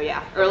binding, so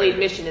yeah. Early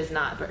admission is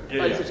not, but Yeah,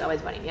 early yeah. decision is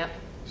always binding, yep.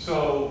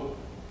 So,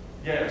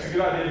 yeah, it's a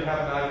good idea to have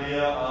an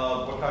idea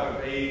of what type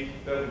of aid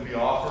that would be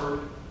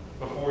offered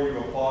before you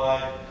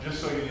apply,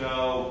 just so you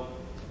know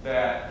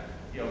that,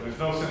 you know, there's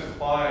no sense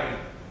applying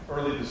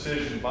early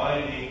decision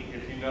binding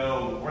if you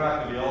know we're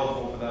not going to be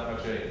eligible for that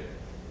much aid,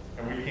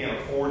 and we can't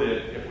afford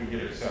it if we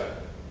get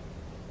accepted.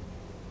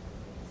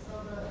 So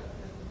the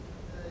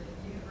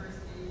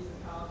universities and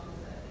colleges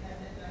that have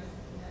that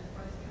net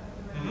price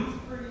calculator is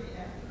pretty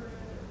accurate or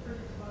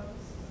pretty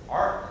close?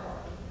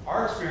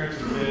 Our experience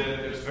has been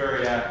it's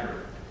very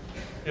accurate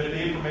if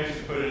the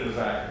information put in is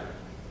accurate.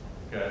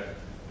 Okay,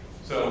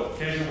 so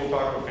occasionally we'll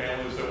talk to a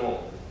family and say,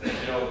 well, you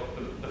know,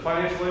 the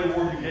financial aid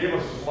award you gave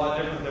us is a lot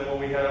different than what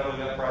we had on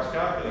the Net Price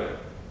Calculator.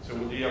 So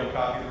do you have a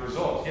copy of the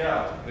results?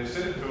 Yeah. And they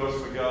send it to us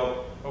and we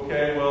go,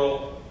 okay,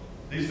 well,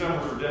 these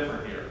numbers are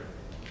different here.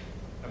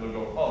 And they'll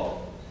go,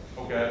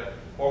 oh, okay.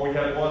 Or we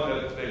had one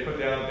that they put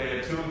down that they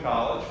had 2 in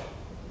college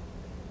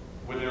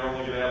when they're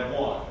only going to have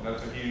 1. And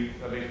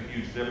that makes a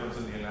huge difference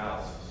in the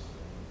analysis.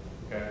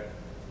 Okay?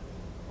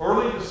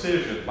 Early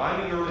decision,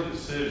 finding early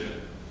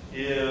decision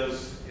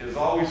is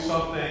always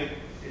something,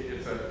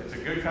 it's a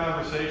good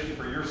conversation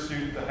for your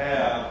student to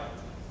have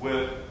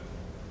with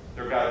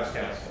their guidance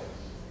counselors.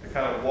 To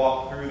kind of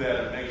walk through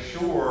that and make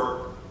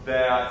sure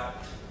that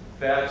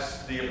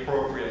that's the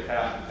appropriate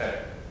path to take.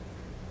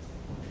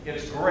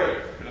 It's great,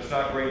 but it's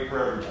not great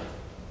for everyone.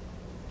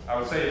 I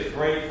would say it's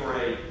great for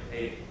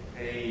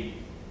a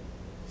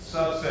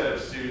subset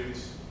of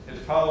students.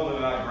 It's probably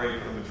not great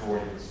for the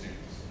majority of the students.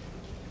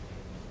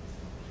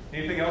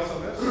 Anything else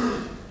on this?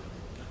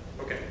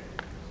 Okay.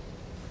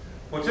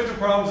 Potential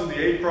problems in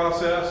the aid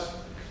process.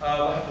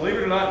 Believe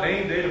it or not,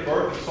 name, date of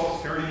birth, and social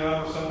security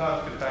number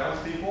sometimes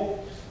confounds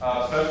people,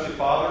 especially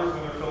fathers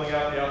when they're filling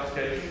out the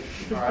application.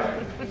 All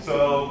right.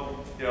 So,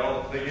 you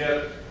know,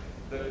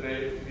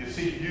 you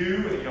see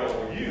you and you go,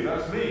 well, you,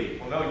 that's me.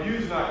 Well, no,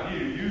 you's not you.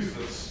 You's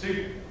the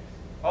student.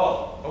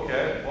 Oh,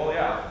 okay. Well,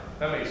 yeah,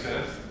 that makes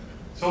sense.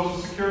 Social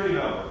security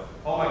number.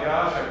 Oh my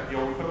gosh, we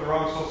put the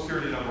wrong social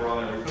security number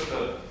on there. We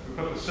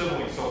put the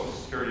sibling social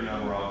security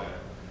number on there.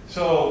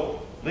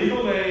 So,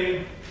 legal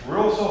name,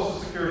 real social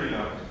security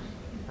number.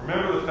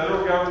 Remember, the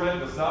federal government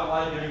does not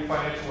like giving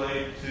financial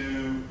aid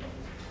to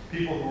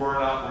people who are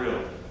not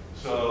real.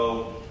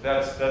 So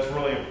that's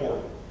really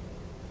important.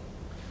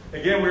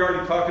 Again, we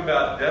already talked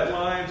about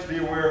deadlines. Be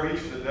aware of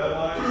each of the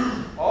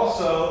deadlines.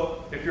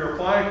 Also, if you're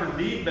applying for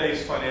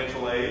need-based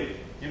financial aid,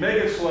 you may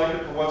get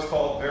selected for what's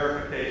called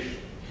verification.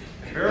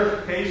 And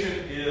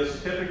verification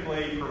is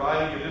typically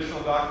providing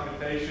additional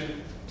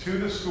documentation to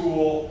the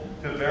school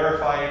to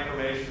verify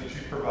information that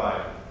you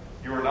provide.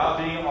 You are not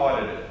being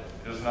audited.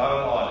 It is not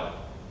an audit.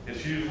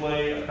 It's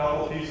usually a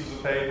couple of pieces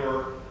of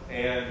paper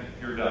and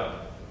you're done.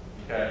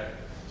 Okay?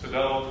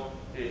 So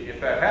if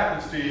that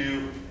happens to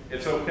you,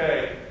 it's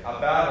okay.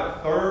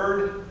 About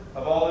 1/3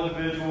 of all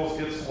individuals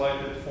get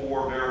selected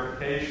for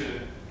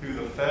verification through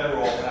the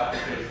federal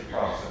application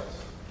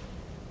process.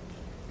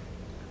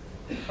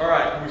 All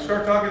right, when we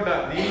start talking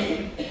about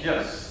need,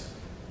 yes?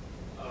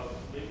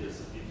 Maybe it's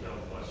a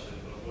detailed question,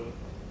 but when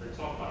they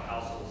talk about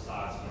household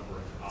size number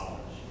in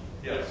college,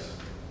 Yes.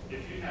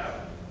 if you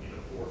have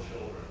 4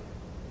 children,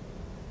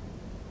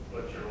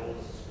 but your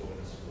oldest is going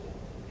to school,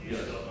 you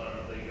Yes. still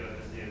are they going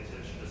to, is the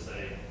intention to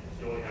say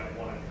you only have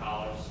 1 in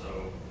college,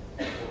 so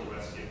before the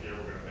rest get there,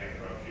 we're going to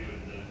bankrupt you,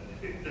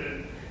 and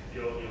then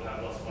you'll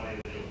have less money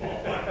than you'll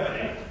qualify for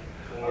aid?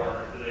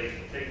 Or do they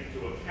take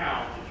into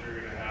account that you're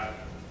going to have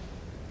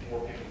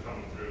more people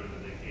coming through and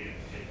that they can't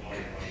take all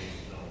your money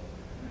until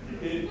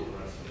for the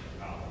rest of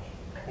college?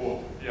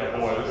 Well, yeah,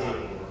 boy, this is,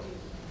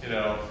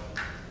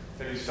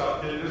 have you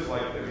stopped kidding? This is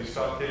like, have you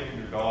stopped taking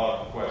your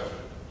dog question?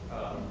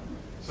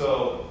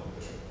 So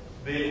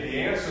the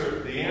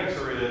answer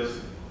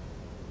is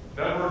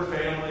number of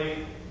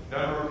family,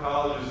 number of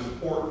college is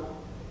important,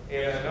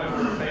 and the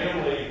number of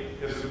family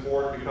is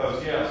important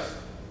because yes,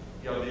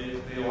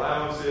 the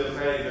allowance is,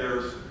 hey,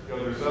 there's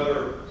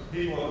other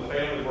people in the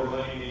family where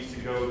money needs to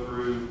go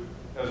through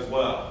as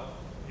well.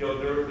 The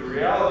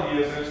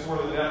reality is, and it's where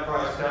the net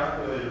price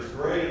calculator is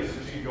great, is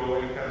that you can go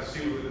in and kind of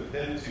see what the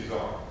dependencies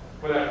are.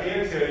 What I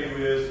can tell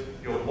you is,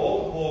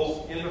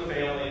 multiples in the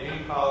family,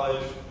 in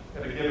college,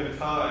 at a given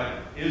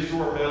time, is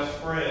your best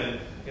friend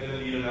in the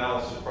need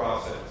analysis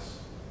process.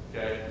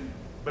 Okay?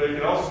 But it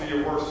can also be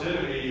your worst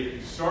enemy if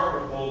you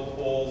start with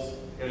multiples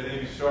and then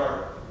you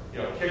start,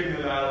 kicking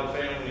them out of the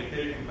family and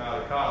kicking them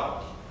out of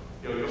college.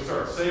 You'll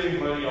start saving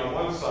money on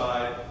one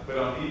side, but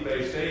on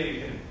need-based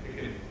aid,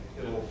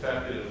 it'll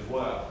affect it as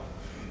well.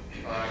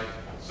 All right?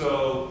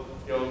 So,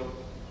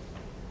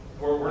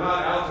 we're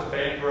not out to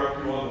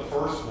bankrupt you on the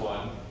first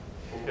one,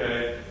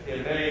 okay?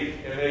 It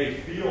may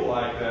feel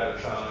like that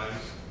at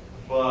times,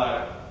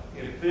 but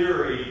in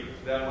theory,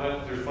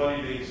 there's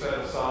money being set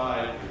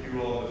aside, if you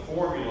will, in the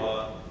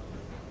formula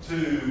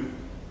to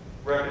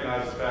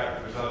recognize the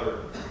fact that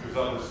there's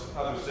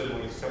other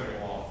siblings coming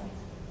along.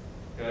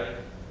 Okay?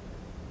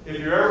 If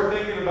you're ever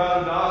thinking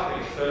about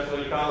adopting,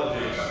 especially a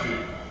college-age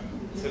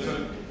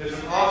student, it's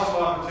an awesome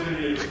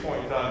opportunity at this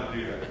point in time to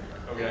do that.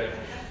 Okay?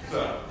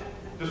 So,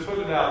 just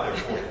putting it out there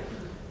for you.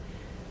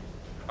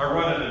 I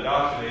run an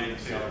adoption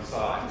agency on the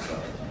side.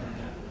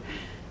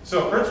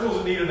 So principles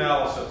of need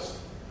analysis.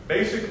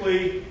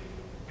 Basically,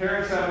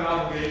 parents have an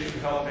obligation to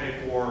help pay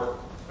for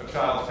a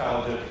child's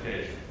college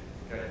education.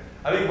 Okay?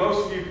 I think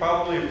most of you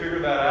probably have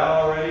figured that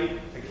out already.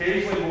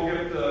 Occasionally we'll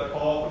get the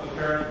call from the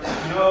parent,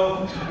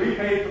 we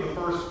paid for the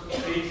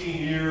first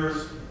 18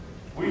 years.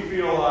 We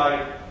feel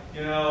like,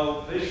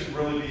 they should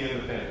really be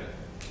independent.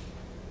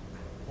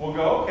 We'll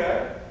go,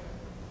 okay.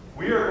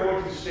 We are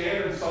going to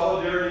stand in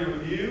solidarity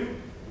with you.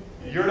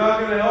 You're not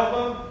going to help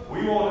them.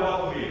 We won't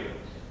help them either.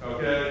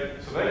 Okay?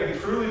 So they can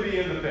truly be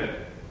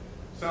independent.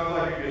 Sounds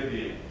like a good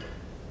deal.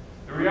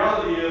 The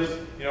reality is,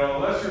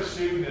 unless your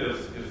student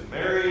is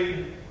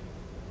married,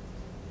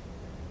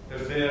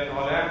 has been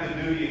on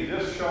active duty and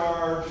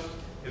discharged,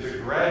 is a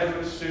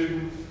graduate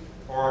student,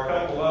 or a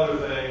couple other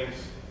things,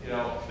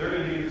 they're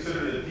going to be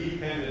considered a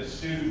dependent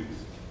student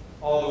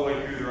all the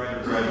way through their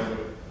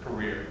undergraduate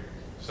career.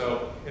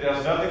 So it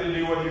has nothing to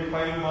do whether you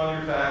claim them on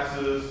your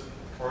taxes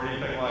or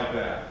anything like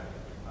that.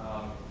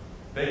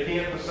 They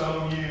can't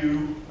disown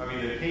you. I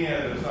mean, they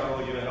can, but it's not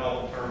really going to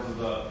help in terms of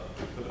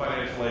the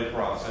financial aid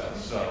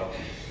process. So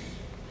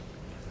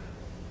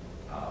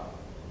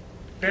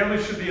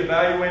families should be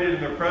evaluated in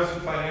their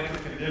present financial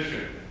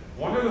condition.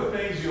 One of the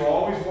things you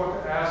always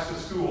want to ask a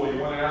school, you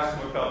want to ask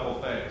them a couple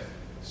of things.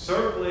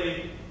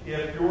 Certainly,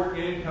 if your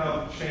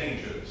income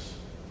changes,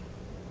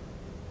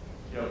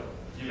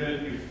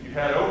 you've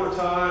had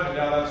overtime and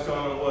now that's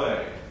gone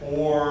away,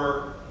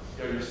 or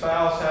your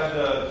spouse had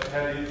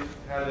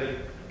to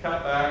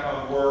cut back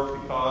on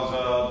work because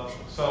of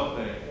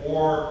something,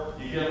 or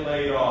you get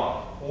laid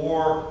off,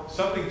 or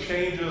something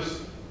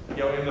changes, with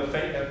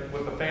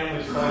the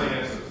family's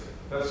finances.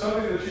 That's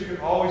something that you can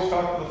always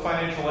talk to the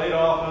financial aid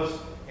office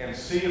and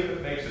see if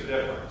it makes a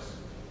difference.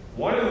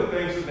 One of the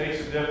things that makes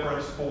a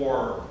difference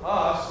for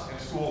us and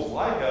schools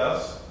like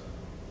us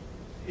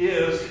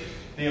is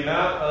the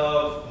amount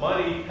of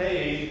money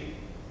paid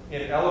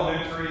in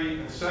elementary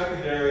and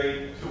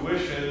secondary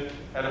tuition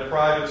at a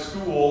private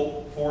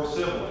school for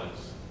siblings.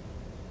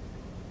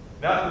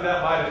 Not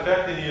that might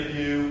affect any of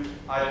you,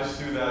 I just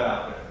threw that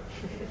out there.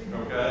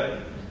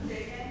 Okay?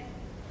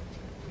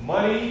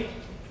 Money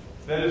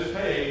that is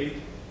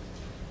paid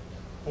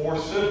for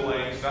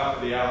siblings, not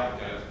for the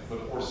applicant,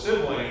 but for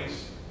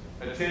siblings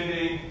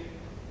attending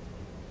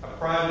a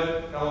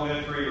private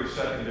elementary or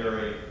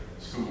secondary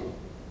school.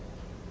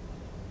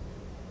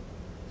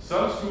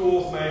 Some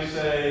schools may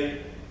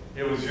say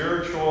it was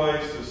your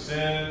choice to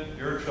send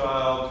your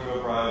child to a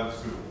private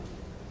school.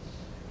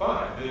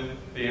 Fine, then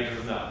the answer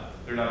is no.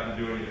 They're not going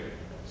to do anything.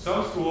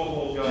 Some schools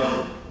will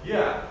go,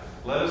 yeah,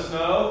 let us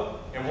know,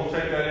 and we'll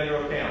take that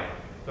into account.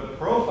 The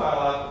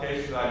profile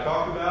application that I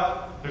talked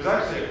about, there's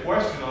actually a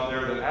question on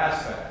there that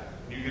asks that.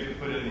 You get to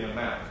put in the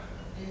amount.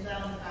 Is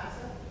that on the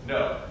FAFSA?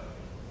 No.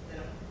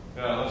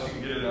 No, unless you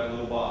can get in that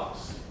little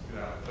box.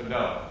 But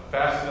no,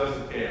 FAFSA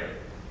doesn't care.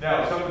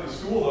 Now, it's up to the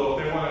school, though,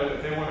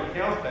 if they want to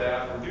count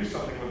that or do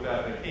something with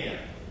that, they can.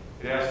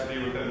 It has to be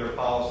within their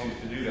policies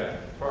to do that.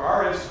 For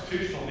our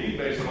institutional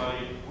need-based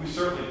money, we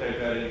certainly take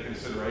that into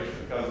consideration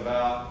because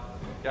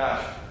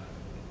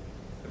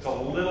it's a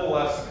little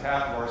less than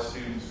half of our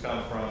students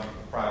come from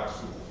private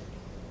schools.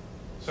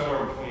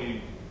 Somewhere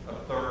between a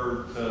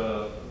third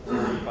to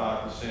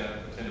 35%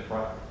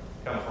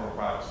 come from a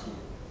private school.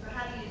 So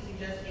how do you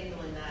suggest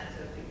handling that?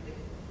 So if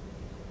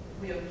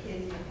we have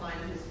kids applying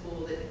to a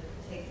school that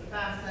takes the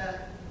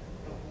FAFSA,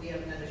 we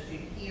have another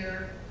student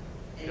here,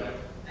 and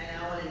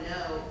I want to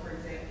know, for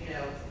example,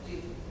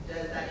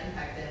 does that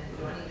impact them?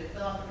 Do I need to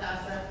fill out the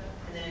FAFSA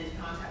and then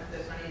contact the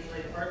financial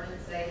aid department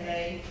and say,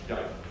 hey?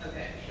 Yeah.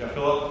 Okay. Yeah,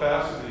 fill out the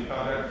FAFSA and then you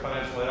contact the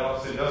financial aid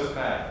office. It doesn't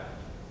matter.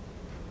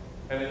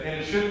 And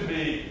it shouldn't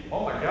be,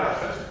 oh my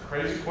gosh, that's a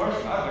crazy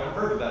question. I've never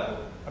heard of that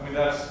one. I mean,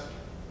 that's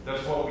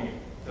what we do.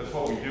 It's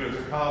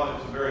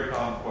a very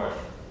common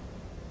question.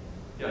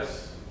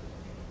 Yes.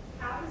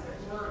 How does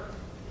it work?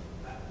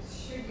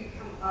 Should we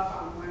come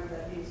up on one of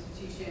the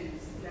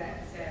institutions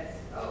that says,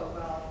 oh,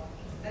 well,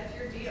 that's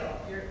your deal.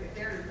 If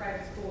they're in a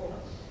private school,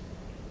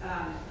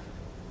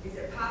 is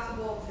it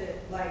possible to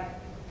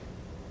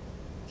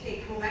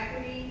take home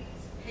equity,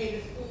 pay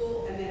the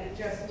school, and then it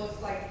just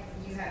looks like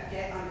you have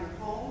debt on your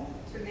home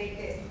to make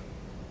it?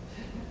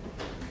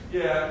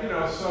 Yeah,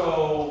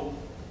 so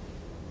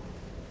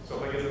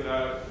if I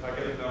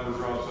get the numbers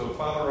wrong, so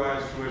Father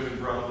Ryan's tuition is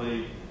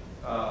roughly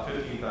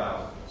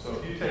 $15,000. So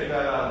if you take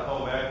that out of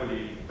home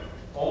equity,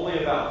 only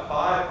about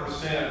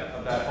 5%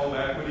 of that home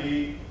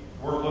equity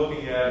we're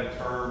looking at in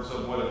terms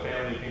of what a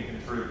family can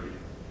contribute.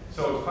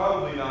 So it's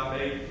probably not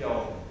making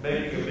a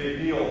big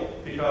deal,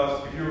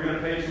 because if you were going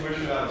to pay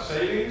tuition out of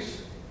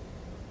savings,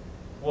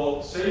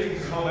 well,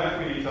 savings and home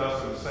equity to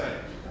us are the same.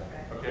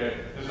 Okay?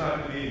 There's not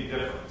going to be any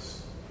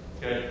difference.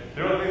 Okay?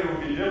 The only thing that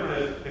would be different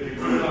is if you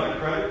put it on a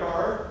credit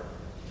card,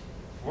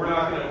 we're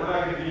not going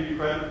to give you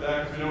credit for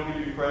that because we don't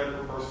give you credit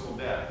for personal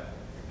debt.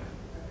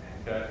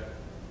 Okay?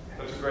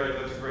 That's a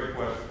great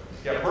question.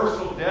 Yeah,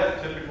 personal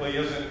debt typically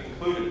isn't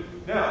included.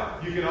 Now,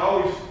 you can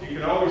always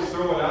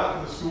throw it out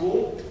to the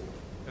school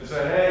and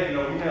say, hey,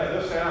 we had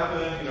this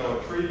happen,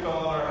 a tree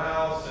fell on our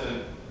house,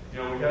 and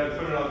we had to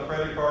put it on the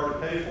credit card to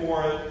pay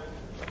for it.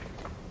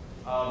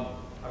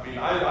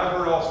 I've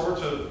heard all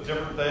sorts of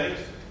different things.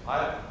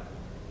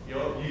 You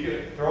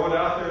can throw it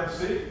out there and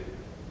see.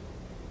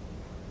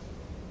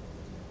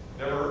 It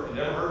never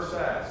hurts to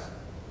ask.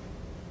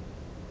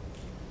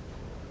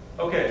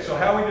 Okay, so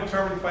how we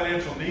determine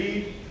financial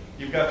need?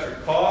 You've got your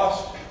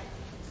cost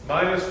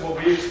minus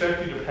what we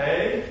expect you to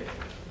pay.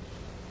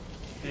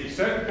 The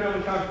expected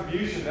family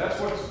contribution, that's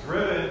what's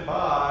driven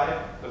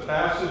by the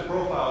FAFSA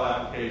profile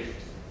applications.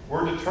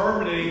 We're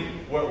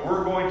determining what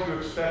we're going to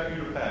expect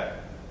you to pay.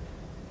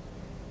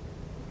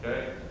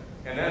 Okay?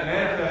 And that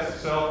manifests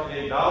itself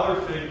in a dollar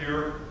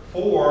figure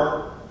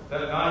for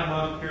that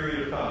 9-month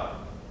period of time,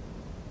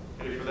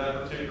 okay, for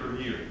that particular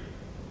year.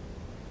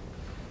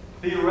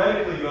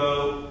 Theoretically,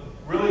 though,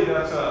 really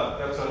that's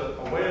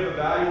a way of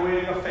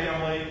evaluating a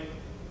family,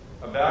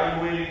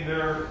 evaluating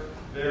their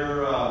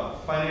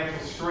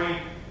financial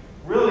strength,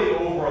 really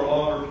over a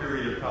longer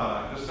period of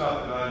time, just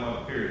not the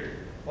 9-month period.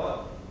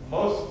 Well,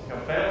 most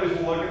families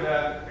will look at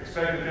that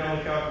expected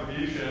family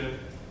contribution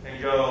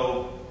and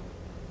go,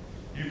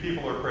 "You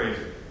people are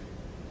crazy."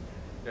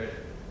 Okay.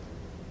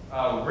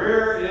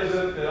 Rare is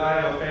it that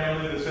I have a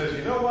family that says,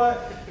 "You know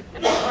what?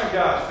 My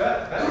gosh,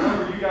 that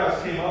number you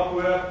guys came up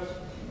with,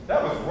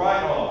 that was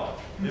right on.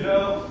 You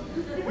know,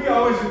 we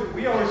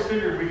always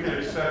figured we could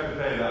expect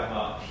to pay that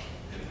much."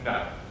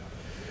 No.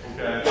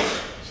 Okay.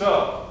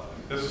 So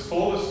this is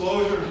full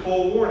disclosure and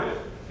full warning.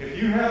 If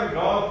you haven't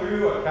gone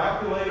through a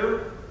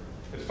calculator,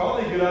 it's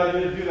probably a good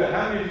idea to do that.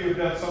 How many of you have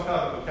done some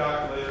type of a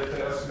calculator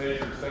to estimate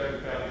your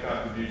expected family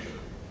contribution?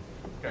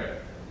 Okay.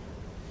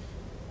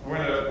 We're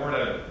in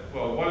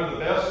one of the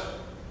best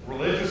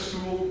religious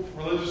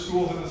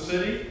schools in the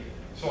city,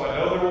 so I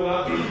know there will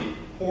not be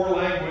poor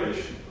language.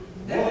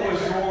 What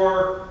was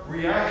your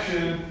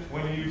reaction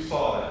when you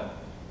saw that?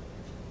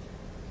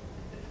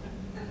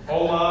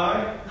 Oh my?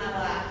 I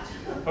laughed.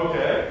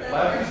 Okay,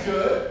 laughing's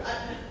good.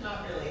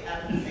 Not really. I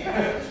would say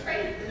it was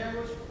crazy. The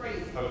number was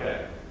crazy.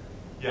 Okay,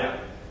 yeah.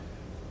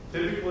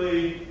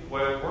 Typically,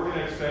 what we're going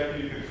to expect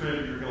you to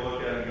contribute, you're going to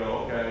look at it and go,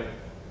 okay,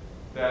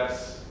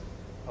 that's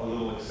a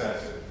little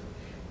excessive.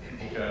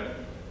 Okay?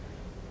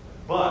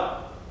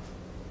 But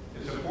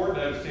it's important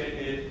to understand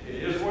it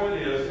is what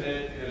it is, and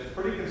it's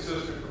pretty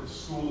consistent from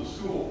school to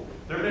school.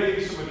 There may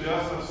be some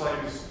adjustments, like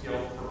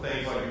for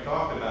things like we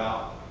talked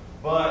about,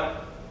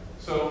 but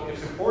so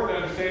it's important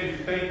to understand if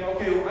you think,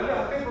 okay, well,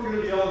 I think we're going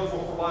to be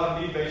eligible for a lot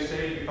of need-based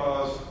aid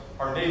because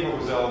our neighbor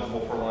was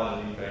eligible for a lot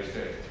of need-based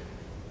aid.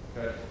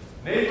 Okay?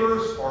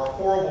 Neighbors are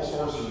horrible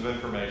sources of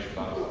information,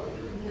 by the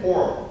way.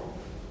 Horrible.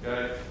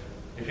 Okay?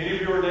 If any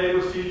of you are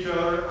neighbors to each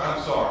other,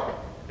 I'm sorry.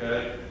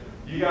 Okay?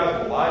 You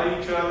guys will lie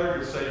to each other.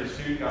 You'll say your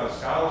student got a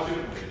scholarship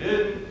when they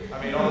didn't.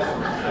 I mean, all sorts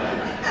of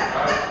stuff.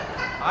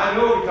 Right? I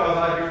know because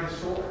I hear the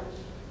stories.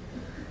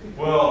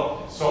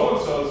 Well,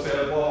 so-and-so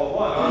said blah, blah,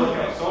 blah. And I look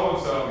at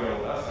so-and-so and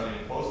go, well, that's not even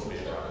supposed to be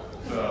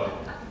right. So,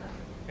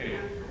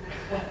 anyway.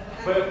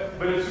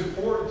 But it's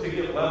important to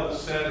get level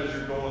set as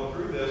you're going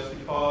through this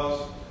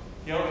because,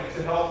 and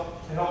to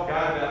help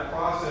guide that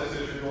process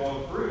as you're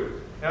going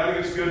through. Now, I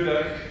think it's good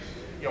that,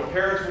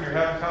 parents, when you're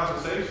having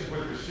conversations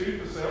with your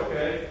students, say,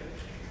 okay,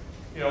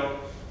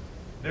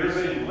 there's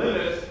a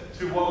limit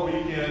to what we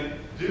can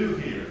do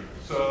here.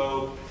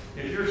 So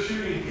if you're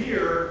shooting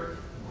here,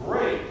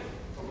 great,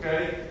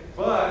 okay?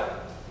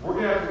 But we're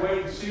going to have to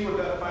wait and see what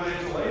that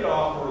financial aid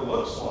offer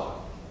looks like.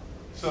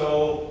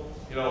 So,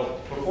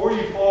 before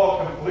you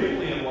fall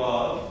completely in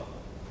love,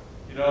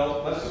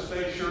 let's just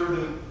make sure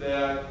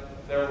that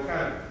we're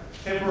kind of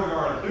tempering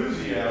our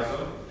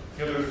enthusiasm.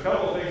 There's a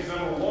couple of things.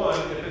 Number one,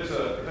 if it's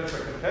a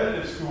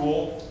competitive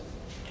school,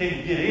 can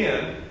you get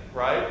in,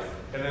 right?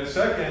 And then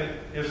second,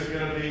 is it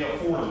going to be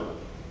affordable?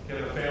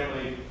 Can the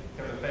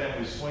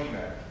family swing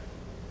that?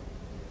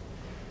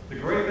 The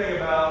great thing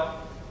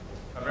about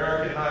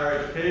American higher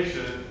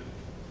education,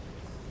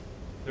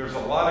 there's a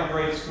lot of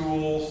great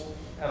schools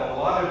at a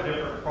lot of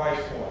different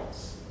price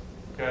points.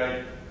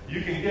 Okay?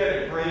 You can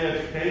get a great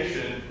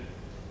education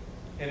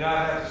and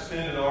not have to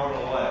spend an arm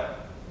and a leg.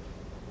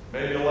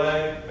 Maybe a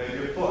leg,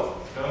 maybe a foot.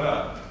 Don't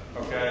know.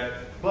 Okay?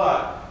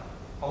 But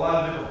a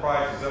lot of different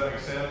prices. Does that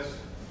make sense?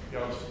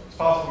 It's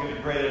possible to get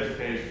a great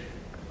education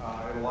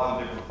in a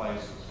lot of different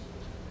places.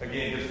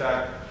 Again, it gets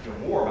back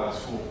more about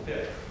school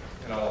fit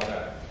and all of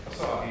that. I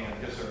saw a hand.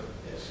 Yes, sir.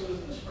 Yeah, so is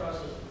this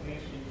process, the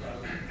financial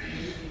process,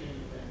 completely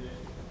independent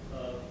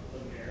of the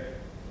merit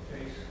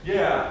phase?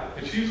 Yeah,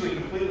 it's usually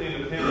completely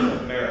independent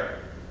of merit.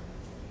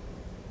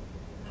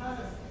 How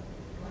does,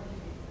 what do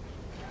you,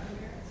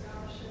 a merit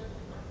scholarship,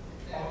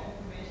 that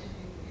information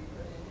needs to be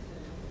put into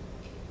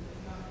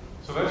the company?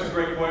 So that's a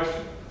great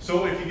question.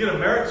 So if you get a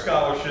merit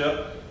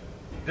scholarship,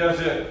 does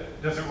it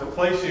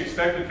replace the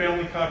expected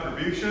family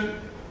contribution,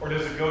 or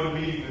does it go to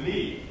meeting the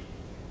need?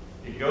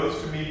 It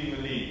goes to meeting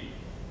the need.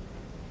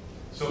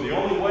 So the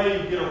only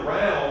way you get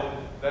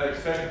around that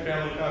expected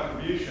family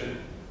contribution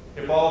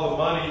if all the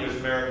money is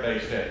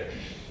merit-based aid.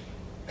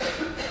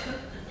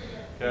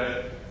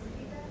 Okay?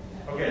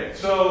 Okay,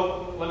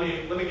 so let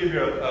me give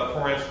you a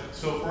for instance.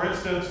 So for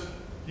instance,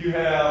 you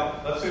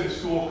have, let's say the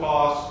school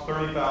costs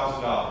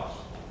 $30,000.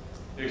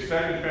 The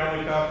expected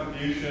family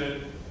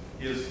contribution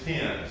is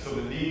 10, so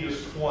the need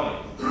is 20.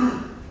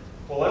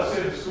 Well, let's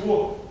say the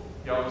school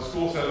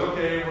says,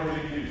 okay, we're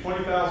going to give you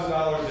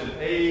 $20,000 in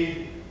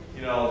aid,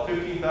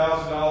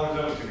 $15,000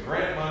 of it's in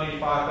grant money,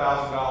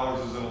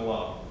 $5,000 is in a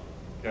loan.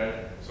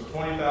 Okay, so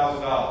 $20,000.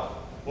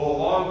 Well,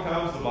 along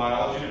comes the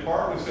biology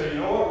department and say,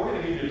 you know what, we're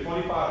going to give you a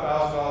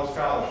 $25,000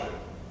 scholarship.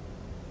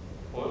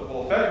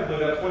 Well, effectively,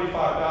 that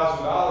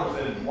 $25,000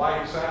 then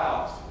wipes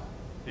out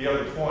the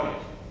other 20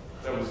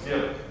 that was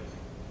given.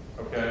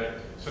 Okay,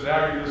 so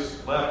now you're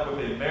just left with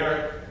a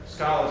merit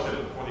scholarship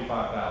of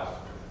 $25,000.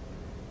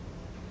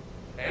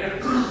 And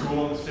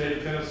state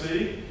of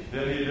Tennessee,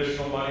 then the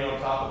additional money on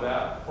top of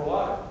that for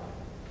lottery.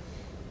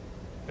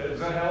 Okay, does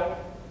that help?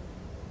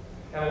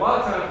 And a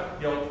lot of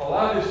times, a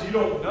lot of this you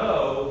don't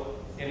know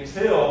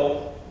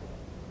until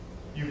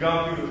you've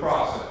gone through the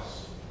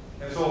process.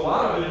 And so a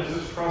lot of it is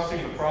just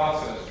trusting the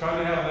process, trying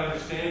to have an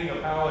understanding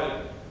of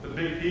how the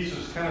big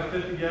pieces kind of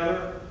fit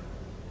together.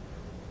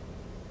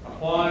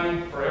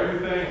 Applying for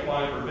everything,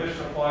 applying for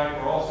admission, applying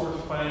for all sorts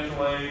of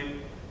financial aid,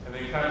 and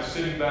then kind of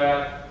sitting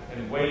back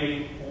and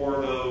waiting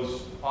for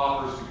those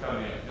offers to come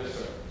in. Yes,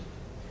 sir.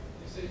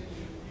 You say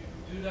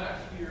you do not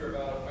hear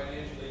about a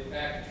financial aid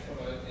package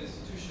from an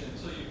institution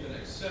until you've been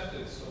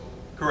accepted. So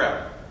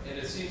correct. And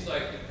it seems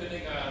like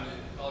depending on the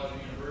college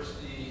or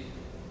university,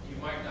 you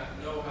might not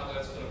know how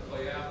that's going to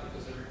play out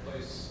because every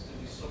place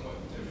can be somewhat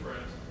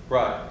different.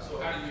 Right. So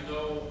how do you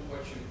know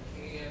what you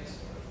can't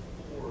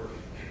afford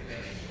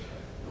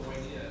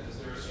going in? Is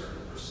there a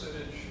certain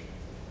percentage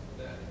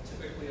that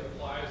typically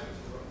applies as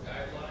a rough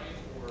guideline,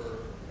 or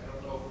I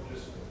don't know if we're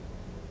just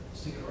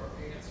sticking our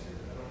pants here?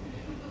 I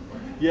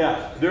don't know.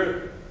 Yeah,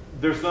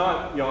 there's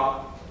not,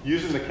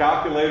 using the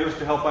calculators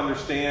to help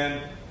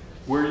understand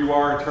where you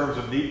are in terms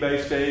of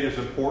need-based aid is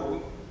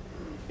important.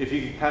 If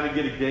you can kind of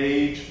get a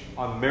gauge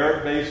on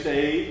merit-based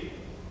aid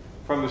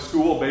from the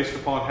school based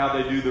upon how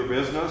they do their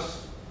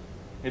business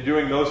and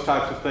doing those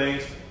types of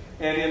things.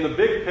 And in the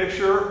big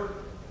picture,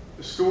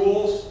 the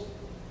schools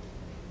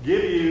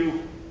give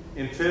you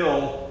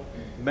until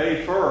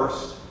May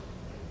 1st,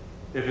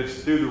 if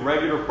it's through the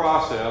regular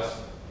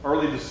process.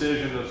 Early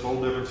decision is a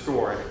whole different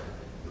story.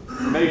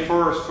 May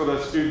 1st for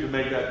the student to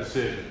make that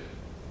decision.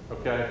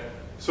 Okay?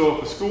 So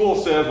if the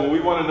school says, well, we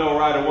want to know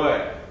right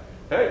away,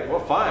 hey, well,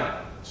 fine.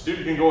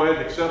 Student can go ahead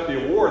and accept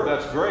the award.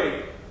 That's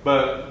great.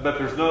 But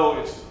there's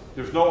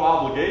no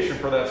obligation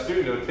for that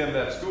student to attend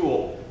that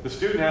school. The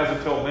student has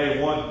until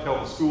May 1 to tell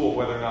the school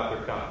whether or not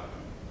they're coming.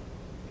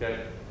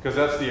 Okay? Because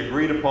that's the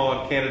agreed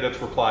upon candidate's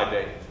reply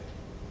date.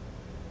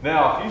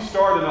 Now, if you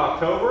start in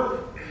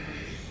October,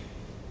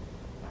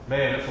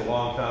 man, it's a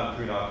long time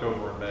between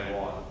October and May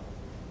 1.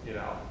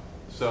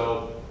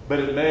 So, but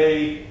it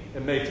may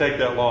take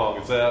that long.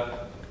 Is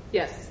that?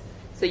 Yes.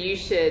 So you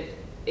should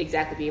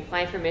exactly be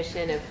applying for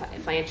admission and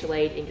financial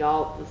aid and get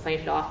all the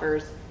financial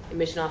offers,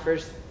 admission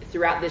offers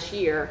throughout this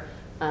year.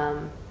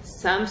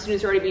 Some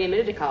students are already being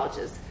admitted to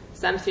colleges.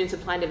 Some students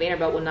applying to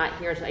Vanderbilt will not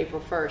hear until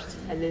April 1st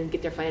and then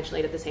get their financial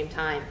aid at the same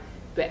time.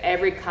 But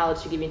every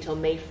college should give you until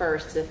May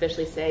 1st to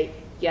officially say,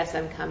 yes,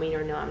 I'm coming,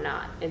 or no, I'm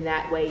not. And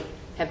that way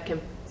have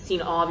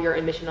seen all of your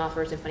admission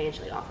offers and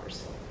financial aid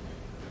offers.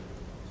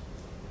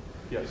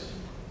 Yes.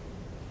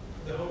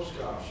 The Hope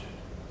Scholarship,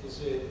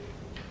 is it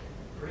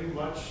pretty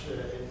much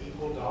an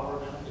equal dollar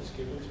amount that's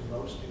given to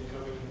most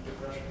incoming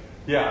freshmen?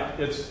 Yeah,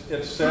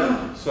 it's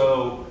set.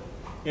 So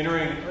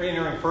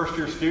entering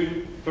first-year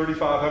student,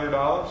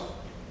 $3,500.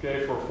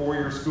 Okay, for a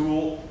 4-year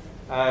school.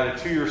 A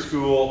 2-year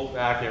school,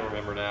 I can't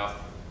remember now.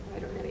 I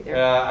don't know either.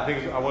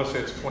 I want to say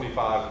it's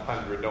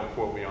 $2,500. Don't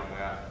quote me on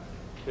that.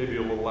 Maybe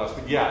a little less,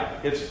 but yeah,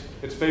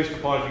 it's based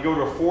upon if you go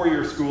to a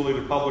 4-year school,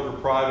 either public or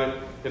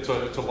private, it's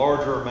a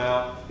larger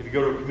amount. If you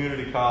go to a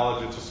community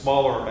college, it's a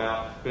smaller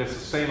amount, but it's the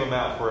same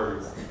amount for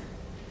everyone.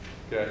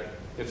 Okay,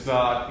 it's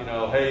not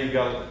hey, you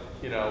got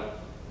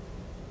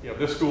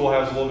this school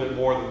has a little bit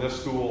more than this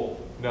school.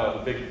 No,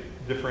 the big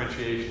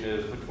differentiation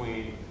is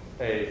between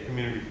a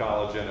community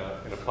college and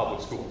a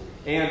public school.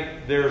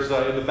 And there's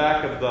in the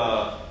back of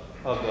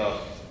the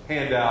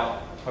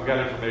handout, I've got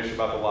information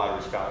about the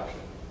lottery scholarship.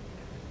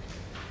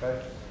 Okay.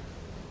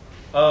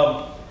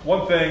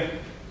 One thing,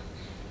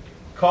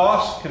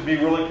 cost can be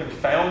really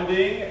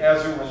confounding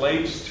as it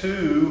relates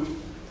to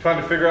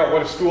trying to figure out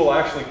what a school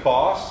actually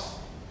costs.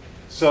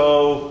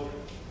 So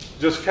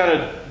just kind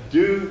of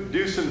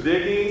do some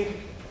digging.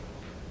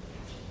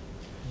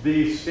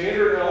 The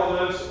standard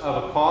elements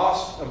of a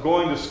cost of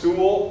going to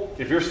school,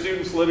 if your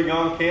student's living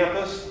on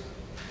campus,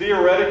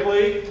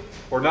 theoretically,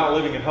 or not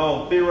living at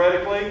home,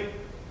 theoretically,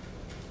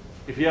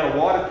 if you had a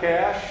wad of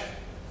cash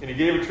and you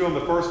gave it to them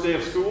the first day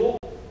of school,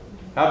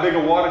 how big a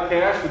wad of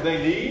cash would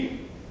they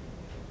need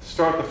to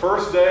start the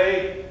first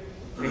day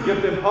and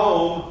get them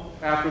home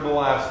after the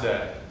last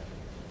day?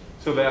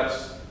 So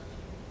that's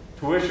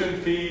tuition,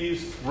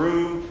 fees,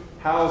 room,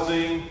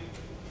 housing,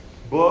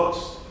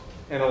 books,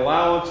 an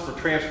allowance for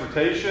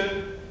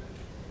transportation,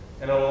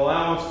 and an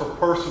allowance for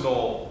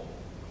personal,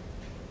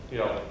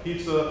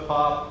 pizza,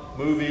 pop,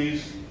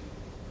 movies,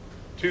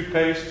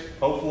 toothpaste,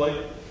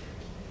 hopefully,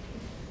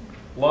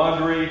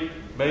 laundry,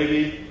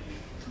 maybe,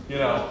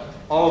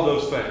 all of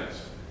those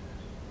things.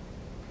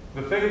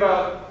 The thing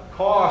about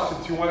cost,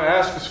 if you want to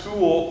ask a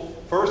school,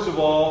 first of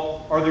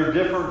all, are there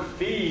different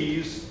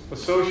fees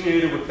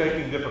associated with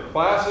taking different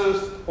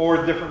classes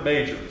or different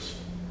majors?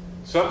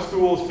 Some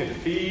schools can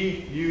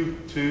fee you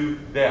to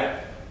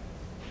death.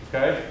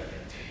 Okay?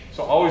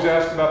 So always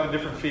ask about the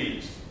different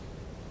fees.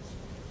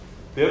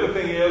 The other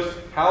thing is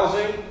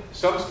housing.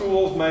 Some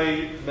schools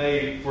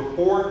may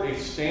report a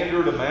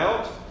standard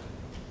amount,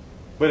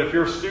 but if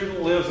your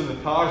student lives in the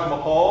Taj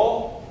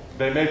Mahal,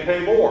 they may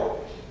pay more.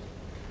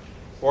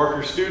 Or if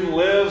your student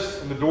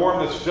lives in the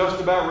dorm that's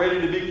just about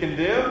ready to be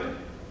condemned,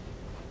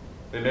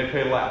 they may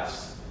pay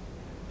less.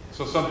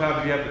 So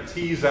sometimes you have to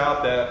tease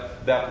out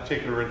that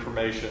particular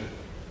information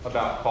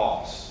about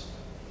costs.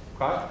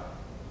 Okay? A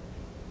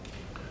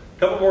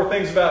couple more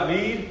things about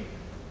need.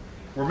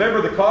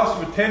 Remember, the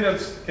cost of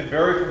attendance can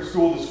vary from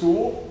school to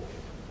school.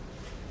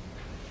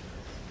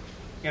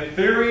 In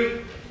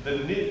theory,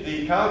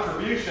 the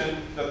contribution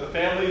that the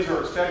families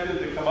are expected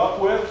to come up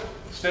with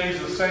stays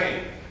the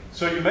same.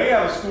 So you may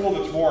have a school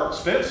that's more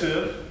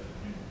expensive,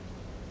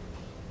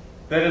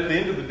 that at the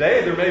end of the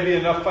day, there may be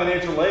enough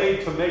financial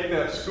aid to make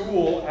that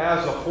school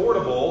as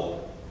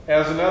affordable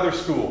as another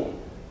school.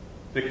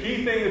 The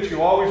key thing that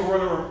you always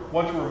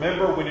want to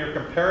remember when you're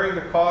comparing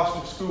the cost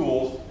of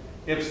schools,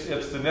 it's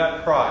the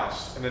net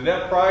price. And the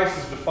net price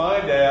is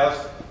defined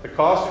as the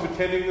cost of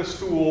attending the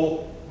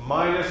school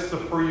minus the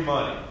free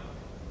money.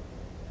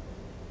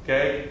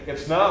 Okay?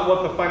 It's not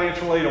what the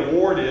financial aid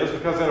award is,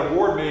 because that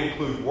award may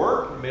include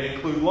work, it may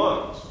include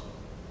loans.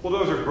 Well,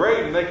 those are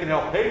great and they can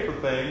help pay for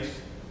things,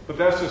 but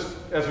that's just,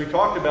 as we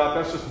talked about,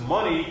 that's just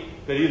money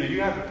that either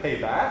you have to pay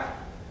back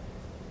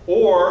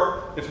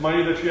or it's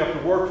money that you have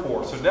to work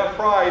for. So net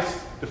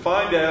price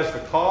defined as the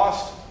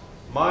cost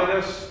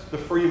minus the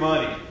free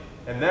money.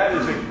 And that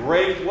is a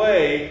great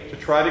way to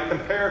try to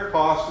compare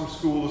costs from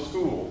school to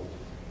school.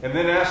 And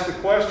then ask the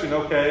question,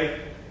 okay,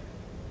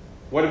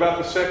 what about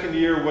the second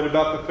year? What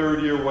about the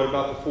third year? What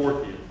about the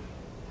fourth year?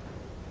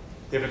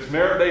 If it's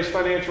merit-based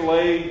financial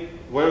aid,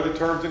 what are the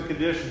terms and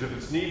conditions? If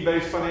it's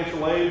need-based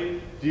financial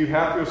aid, do you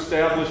have to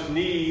establish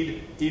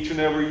need each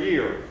and every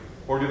year?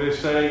 Or do they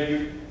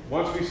say,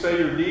 once we say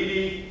you're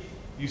needy,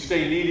 you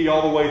stay needy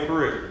all the way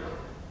through?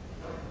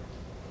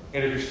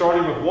 And if you're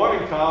starting with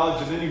one in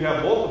college and then you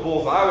have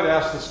multiples, I would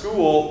ask the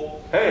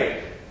school,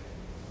 hey,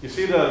 you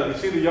see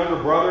the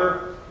younger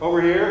brother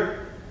over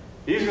here?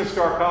 He's going to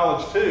start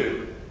college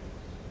too.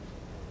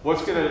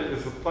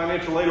 Is the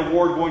financial aid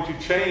award going to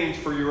change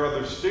for your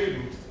other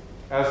student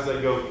as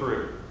they go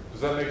through?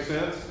 Does that make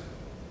sense?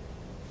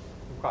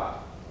 Okay.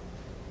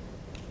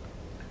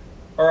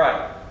 All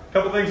right. A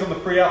couple things on the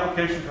free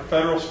application for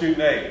federal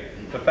student aid.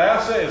 The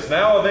FAFSA is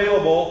now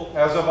available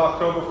as of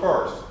October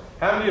 1st.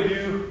 How many of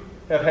you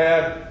have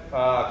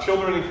had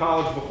children in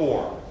college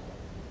before?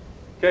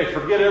 Okay,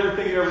 forget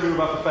everything you ever knew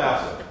about the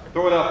FAFSA.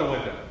 Throw it out the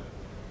window.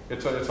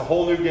 It's a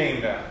whole new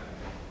game now.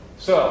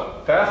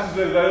 So, FAFSA is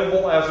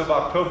available as of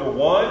October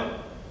 1,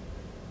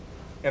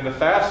 and the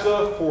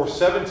FAFSA for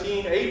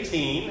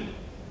 17-18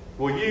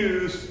 will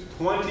use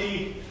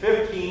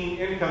 2015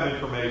 income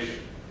information.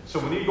 So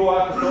when you go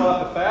out to fill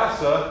out the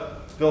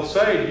FAFSA, they'll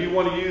say, do you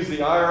want to use the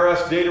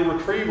IRS data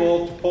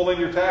retrieval to pull in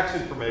your tax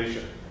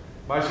information?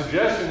 My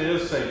suggestion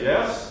is say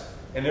yes,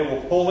 and it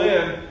will pull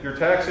in your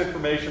tax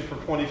information for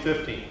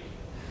 2015.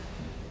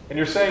 And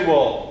you're saying,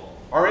 well,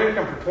 our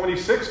income for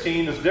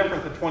 2016 is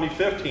different than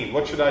 2015.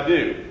 What should I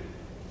do?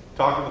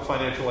 Talk to the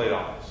financial aid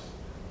office.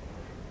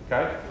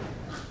 Okay?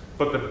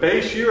 But the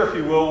base year, if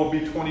you will be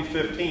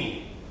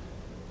 2015.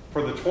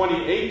 For the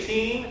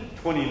 2018,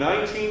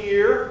 2019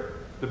 year,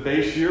 the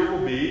base year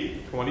will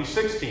be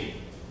 2016.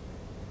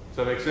 Does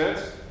that make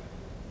sense?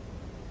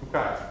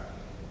 Okay.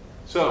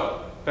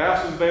 So,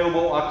 FAFSA is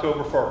available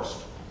October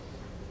 1st.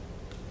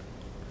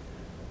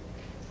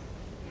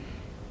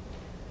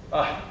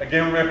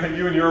 Again, remember,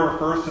 you and your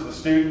refers to the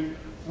student.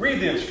 Read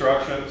the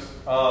instructions.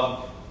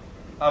 I'm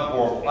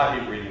horrible. I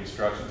hate reading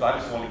instructions. I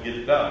just want to get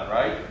it done,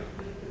 right?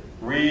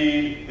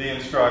 Read the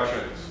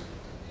instructions.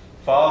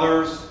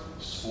 Fathers,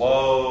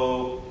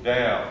 slow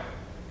down.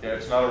 Okay,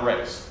 it's not a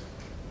race.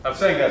 I'm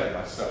saying that to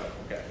myself,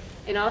 okay?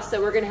 And also,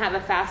 we're going to have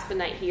a FAFSA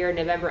night here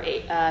November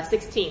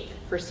 16th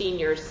for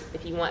seniors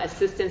if you want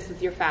assistance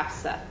with your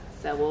FAFSA.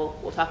 So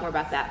we'll talk more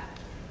about that.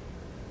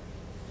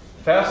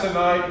 FAFSA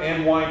night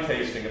and wine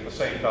tasting at the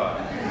same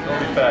time.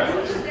 It'll be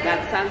fabulous.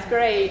 That sounds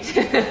great.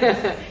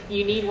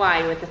 You need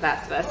wine with the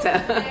FAFSA.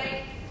 So.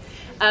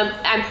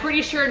 I'm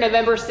pretty sure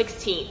November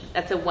 16th.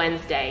 That's a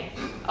Wednesday.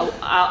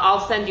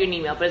 I'll send you an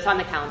email, but it's on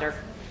the calendar.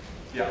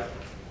 Yeah.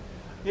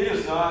 It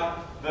is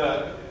not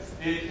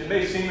it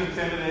may seem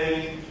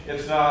intimidating.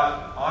 It's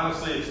not,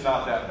 honestly, it's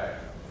not that bad.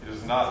 It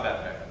is not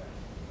that bad.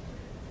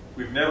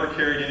 We've never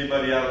carried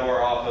anybody out of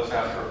our office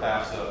after a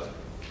FAFSA,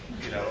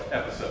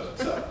 episode.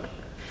 So,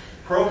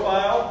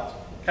 profile,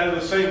 kind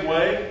of the same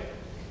way,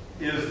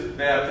 is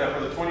that for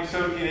the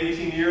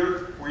 2017-18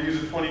 year, we're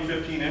using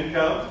 2015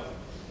 income.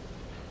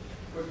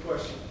 Quick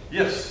question.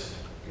 Yes.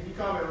 Can you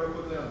comment real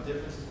quickly on the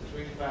differences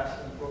between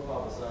FAFSA and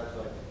profile besides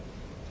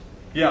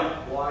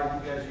Yeah. why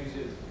you guys use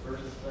it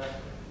versus FAFSA?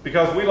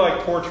 Because we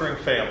like torturing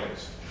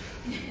families.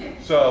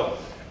 So,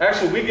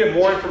 actually, we get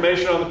more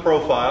information on the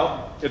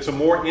profile. It's a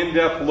more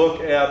in-depth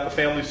look at the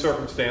family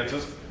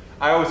circumstances.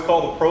 I always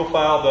call the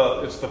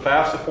profile it's the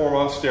FAFSA form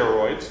on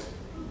steroids.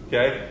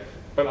 Okay?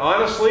 But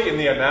honestly, in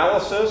the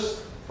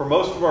analysis, for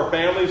most of our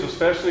families,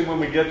 especially when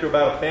we get to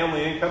about a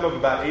family income of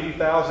about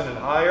 $80,000 and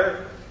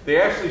higher,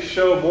 they actually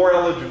show more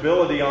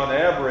eligibility on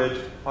average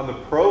on the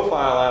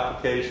profile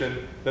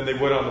application than they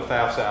would on the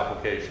FAFSA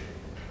application.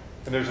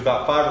 And there's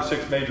about 5 or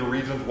 6 major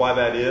reasons why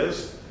that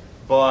is.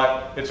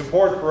 But it's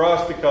important for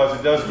us because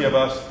it does give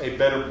us a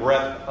better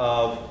breadth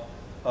of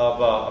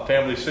a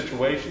family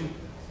situation.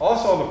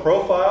 Also on the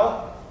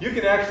profile, you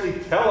can actually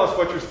tell us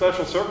what your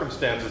special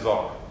circumstances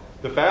are.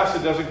 The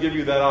FAFSA doesn't give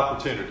you that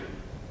opportunity.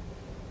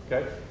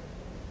 Okay?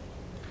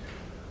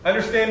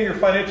 Understanding your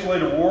financial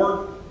aid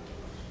award.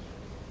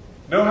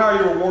 Know how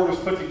your award was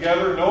put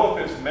together. Know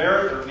if it's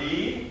merit or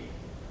need.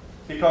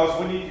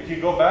 Because if you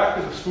go back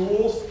to the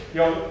schools,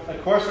 a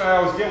question I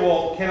always get,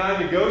 well, can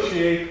I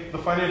negotiate the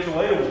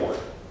financial aid award?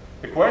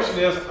 The question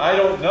is, I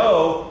don't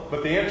know,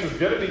 but the answer is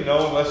going to be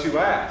no unless you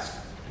ask.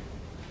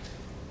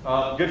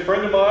 A good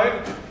friend of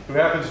mine, who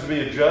happens to be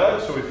a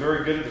judge, so he's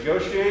very good at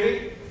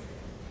negotiating,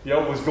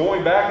 was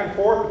going back and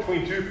forth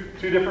between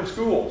two different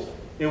schools.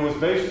 It was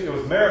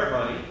merit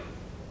money,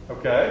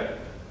 okay?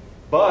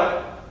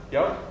 But,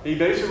 he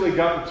basically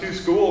got the 2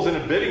 schools in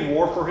a bidding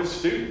war for his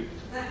student.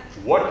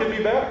 What could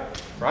be better,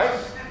 right?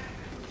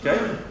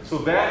 Okay? So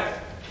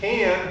that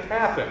can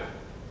happen.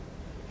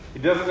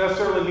 It doesn't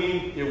necessarily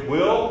mean it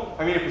will.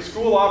 I mean, if a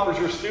school offers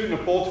your student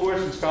a full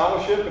tuition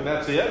scholarship and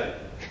that's it,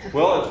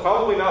 well, it's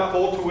probably not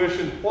full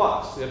tuition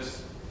plus.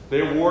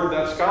 They award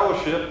that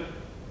scholarship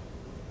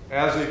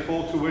as a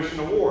full tuition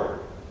award.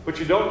 But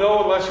you don't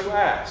know unless you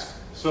ask.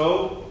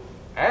 So,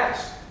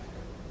 ask.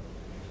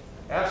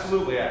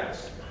 Absolutely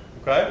ask.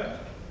 Okay?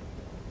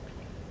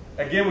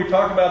 Again, we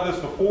talked about this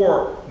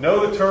before.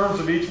 Know the terms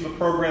of each of the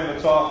program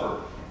that's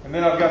offered. And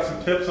then I've got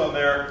some tips on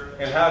there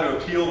and how to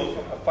appeal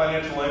the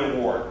financial aid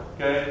award.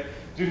 Okay?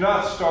 Do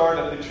not start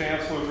at the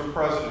chancellor's or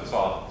president's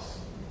office.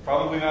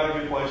 Probably not a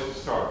good place to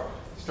start.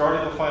 Start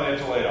at the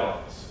financial aid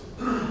office.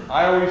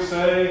 I always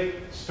say,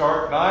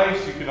 start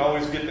nice. You can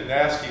always get to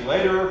nasty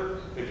later.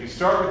 If you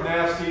start with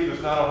nasty,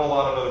 there's not a whole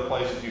lot of other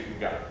places you can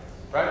go.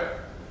 Right?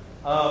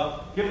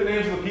 Get the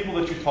names of the people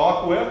that you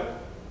talk with.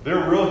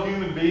 They're real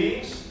human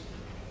beings.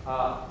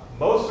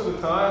 Most of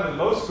the time, in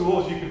most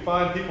schools, you can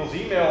find people's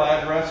email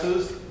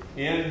addresses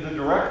in the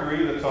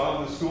directory that's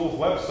on the school's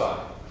website.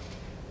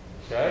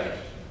 Okay?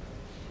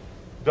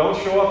 Don't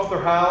show up at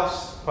their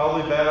house.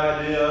 Probably a bad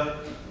idea.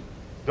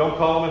 Don't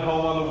call them at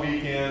home on the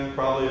weekend.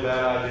 Probably a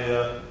bad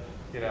idea.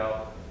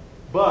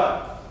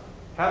 But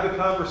have the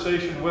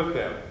conversation with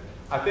them.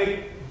 I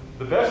think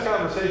the best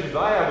conversations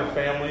I have with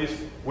families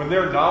when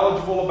they're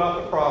knowledgeable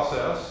about the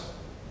process.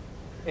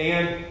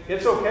 And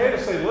it's okay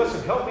to say,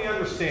 listen, help me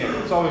understand.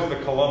 It's always the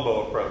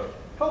Columbo approach.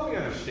 Help me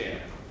understand.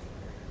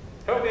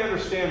 Help me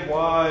understand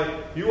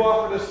why you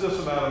offer us this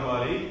amount of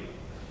money.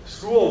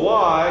 School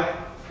Y,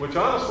 which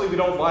honestly we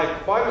don't like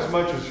quite as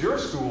much as your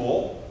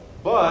school,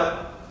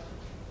 but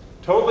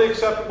totally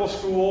acceptable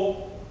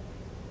school,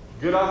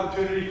 good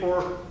opportunity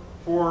for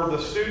the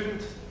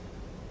student,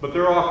 but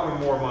they're offering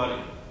more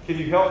money. Can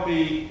you help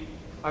me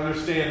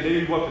understand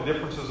maybe what the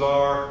differences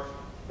are?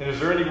 And is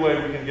there any way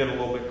we can get a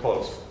little bit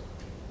closer?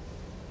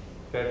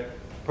 Okay,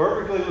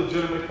 perfectly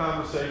legitimate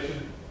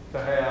conversation to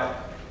have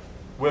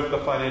with the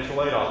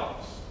financial aid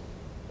office.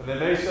 And then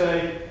they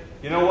say,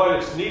 you know what,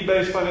 it's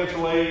need-based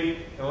financial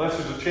aid. Unless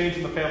there's a change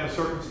in the family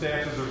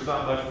circumstances, there's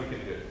not much we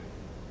can do.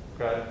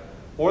 Okay?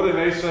 Or they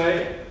may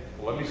say,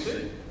 well, let me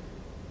see.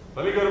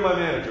 Let me go to my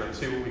manager and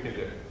see what we can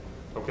do.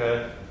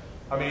 Okay?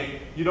 I mean,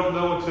 you don't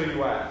know until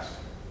you ask.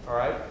 All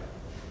right?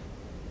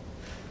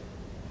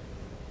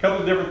 A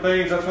couple of different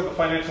things. That's what the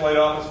financial aid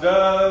office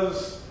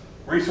does.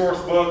 Resource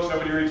books,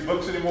 nobody reads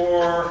books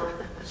anymore.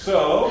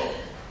 So,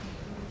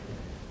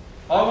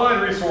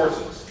 online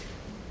resources.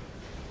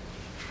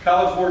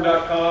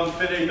 collegeboard.com,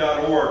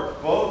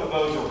 finaid.org. Both of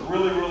those are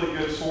really, really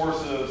good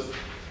sources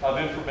of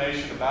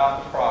information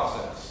about the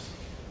process.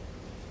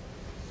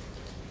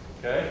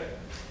 Okay?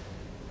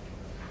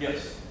 Yes?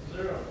 Is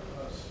there a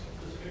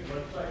specific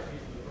website for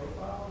the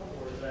profile?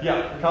 Or is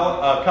that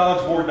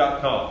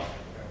collegeboard.com.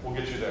 We'll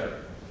get you there.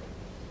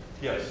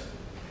 Yes?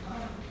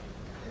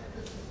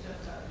 This is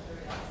just out of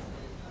curiosity.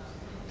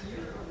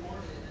 You're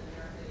awarded a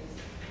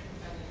merit-based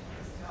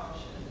financial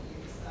scholarship that you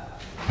accept,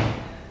 and of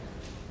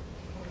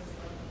course,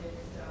 some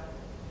kids don't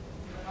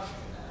live up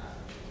to that.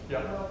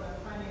 Yeah. Will the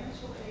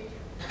financial aid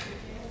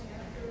begin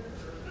after?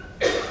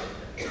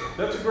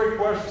 That's a great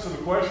question. So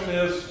the question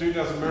is, student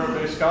has a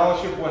merit-based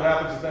scholarship, what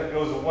happens if that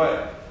goes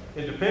away?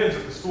 It depends.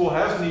 If the school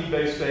has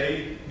need-based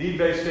aid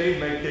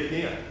may kick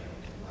in. Yeah,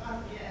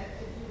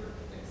 if you were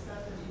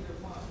accepted either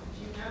one, but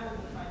you know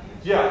the financial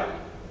Yeah. aid for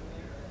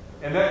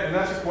the merit. And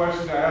that's a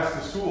question to ask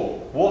the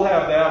school. We'll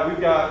have that. We've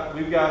got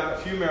a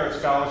few merit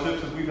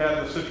scholarships, and we've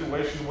had the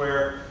situation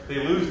where they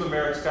lose the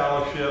merit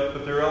scholarship,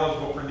 but they're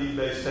eligible for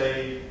need-based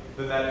aid,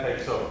 then that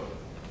takes over.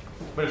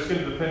 But it's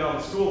going to depend on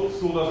the school. If the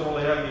school doesn't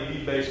really have any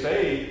need-based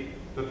aid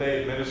that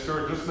they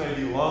administer, it just may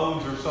be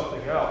loans or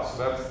something else.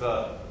 So that's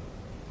the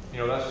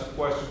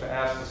question to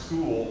ask the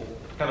school,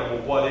 kind of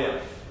a what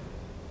if.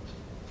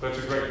 That's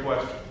a great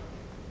question.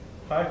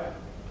 Hi.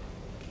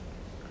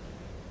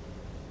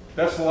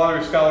 That's the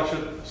lottery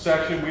scholarship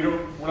section.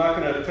 We're not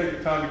going to take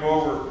the time to go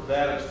over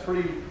that. It's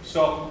pretty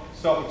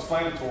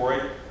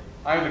self-explanatory.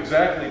 I'm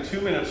exactly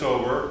 2 minutes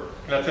over.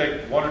 Can I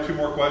take one or two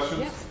more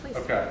questions? Yes, please.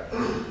 Okay.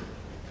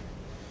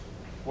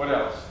 What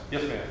else?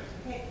 Yes, ma'am.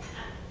 Okay,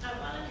 I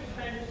wanted to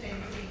try to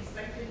understand the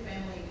expected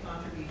family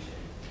contribution.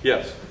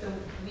 Yes. So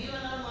we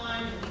went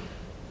online and we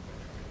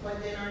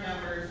plugged in our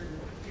numbers, and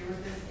here was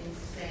this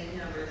insane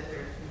number that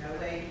there's no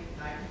way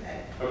I can pay.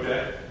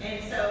 Okay.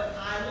 And so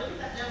I look at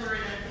that number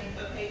and I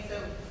think, okay,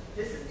 so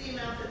this is the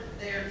amount that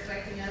they're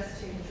expecting us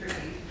to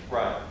contribute.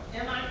 Right.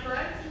 Am I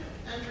correct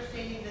in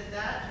understanding that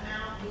that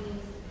amount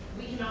means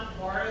we cannot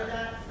borrow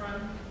that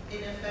from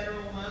in a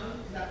federal loan?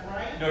 Is that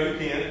right? No, you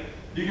can't.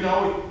 You can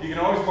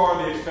always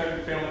borrow the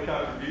expected family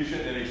contribution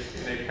in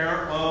a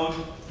parent loan,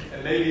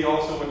 and maybe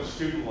also in a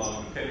student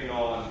loan, depending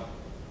on,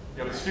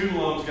 the student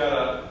loans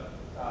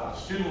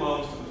student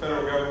loans to the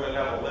federal government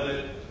have a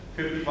limit,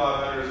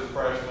 $5,500 as a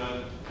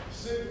freshman,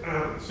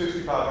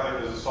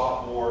 $6,500 as a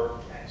sophomore,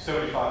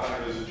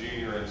 $7,500 as a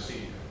junior and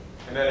senior.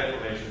 And that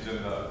information's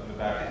in the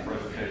back of the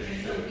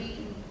presentation. So we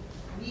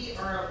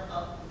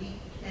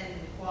can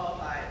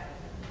qualify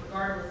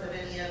regardless of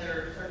any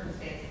other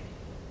circumstance.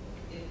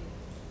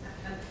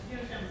 You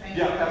understand what I'm saying?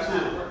 Yeah, How does that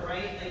absolutely. work,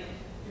 right? Like,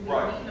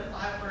 Right. we can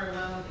apply for a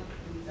loan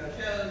if we so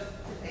chose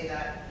to pay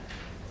that,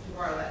 to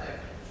borrow that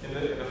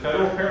difference. In the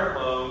federal parent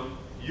loan,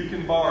 you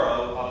can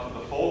borrow up to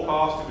the full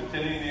cost of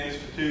attending the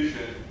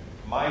institution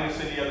minus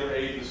any other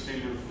aid the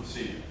student is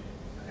receiving.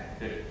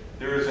 Okay.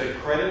 There is a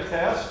credit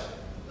test.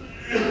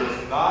 There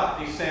is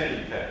not a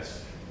sanity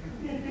test.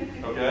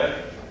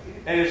 Okay?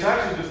 And it's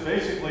actually just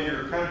basically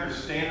your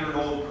standard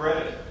old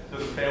credit. Does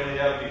the family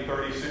have any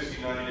 30,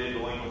 60, 90-day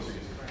delinquencies?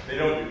 They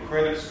don't do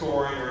credit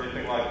scoring or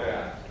anything like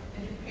that.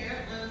 And do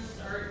parent loans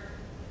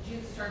do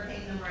you start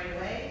paying them right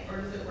away, or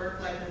does it work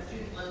like a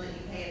student loan that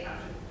you pay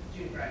after the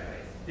student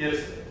graduates?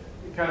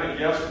 It's kind of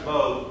yes to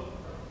both.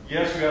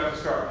 Yes, you have to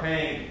start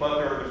paying, but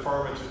there are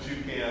deferments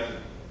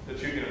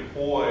that you can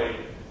employ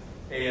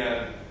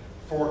and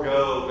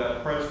forego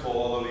that principal,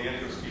 although the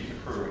interest keeps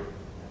accruing.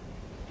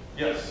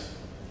 Yes.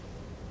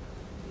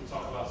 We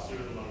talk about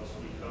student loans,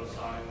 are we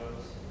co-signing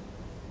those?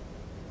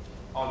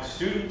 On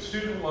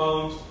student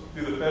loans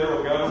through the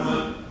federal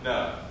government,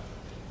 no.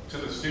 To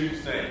the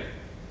student's name.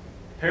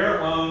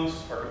 Parent loans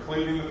are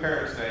completely in the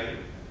parent's name.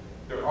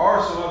 There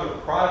are some other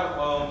private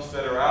loans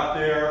that are out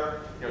there.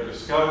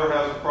 Discover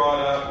has a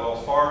product,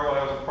 Wells Fargo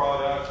has a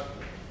product.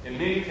 In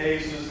many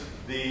cases,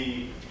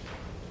 the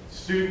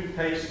student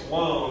takes the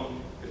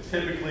loan, and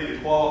typically to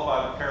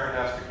qualify, the parent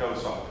has to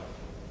co-sign.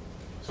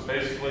 So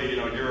basically,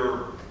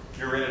 you're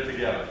in it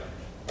together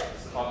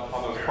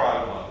on those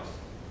private loans.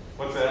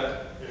 What's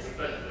that? It's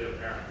effectively a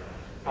parent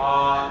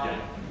loan.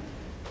 Yeah.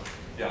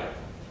 Yeah.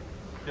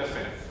 Yes,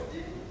 ma'am.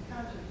 Student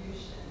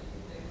contribution,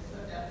 so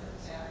that's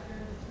a factor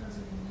in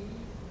determining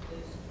need,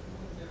 is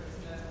when there is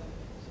no,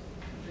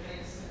 do they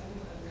assume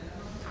a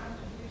minimum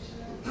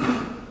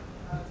contribution?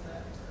 How does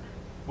that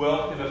work?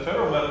 Well, in the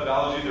federal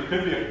methodology, there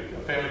could be a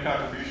family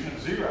contribution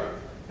of 0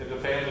 if the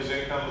family's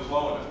income is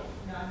low enough.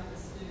 Not in the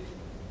student.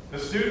 The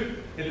student,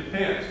 it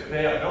depends. If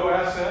they have no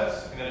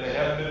assets and if they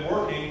haven't been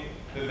working,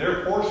 then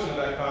their portion of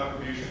that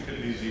contribution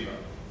could be 0.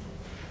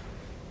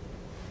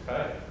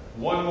 Okay?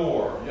 One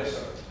more. Yes,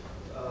 sir.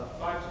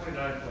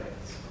 529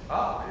 plans.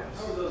 Ah,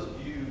 How are those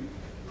viewed?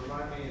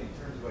 Remind me in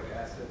terms of like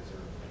assets, or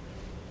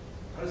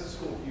how does the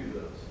school view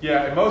those?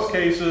 Yeah, in most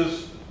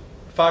cases,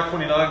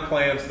 529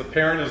 plans, the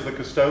parent is the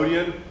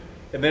custodian,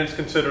 and then it's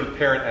considered a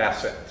parent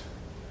asset.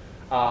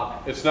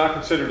 It's not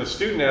considered a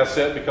student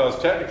asset because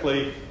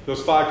technically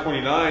those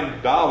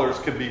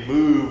 $529 can be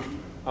moved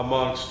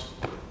amongst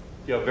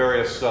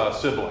various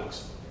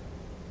siblings.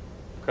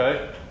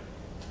 Okay?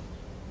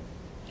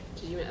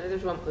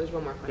 There's one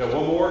more question. Yeah,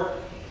 one more.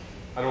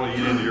 I don't want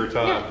to get into your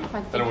time. Yeah,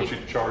 fine. I don't want you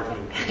to charge me.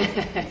 You said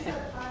 5%,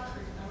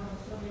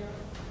 somebody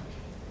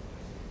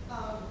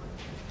else.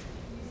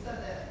 You said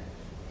that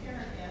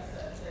parent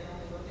assets, they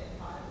only look at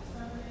 5%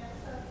 of the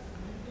assets?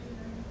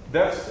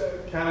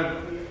 That's kind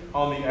of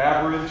on the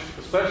average,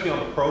 especially on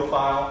the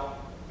profile.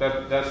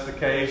 That's the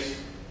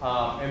case.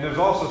 And there's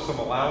also some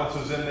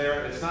allowances in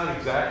there. It's not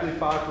exactly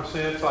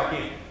 5%,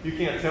 so you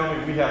can't tell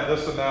me we have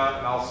this amount,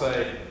 and I'll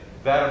say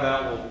that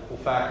amount will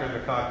factor in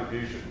the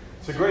contribution.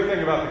 It's a great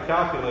thing about the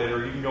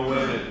calculator. You can go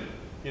in and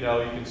you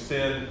can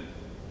spend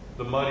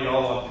the money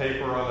all on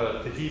paper on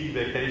a Tahiti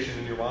vacation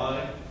in your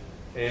mind,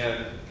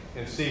 and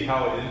see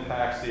how it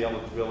impacts the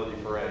eligibility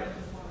for aid.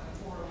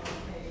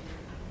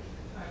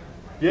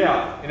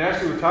 Yeah, and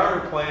actually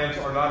retirement plans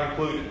are not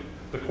included.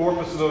 The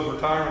corpus of those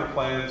retirement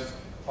plans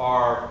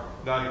are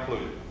not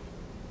included.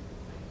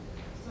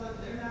 So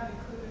they're not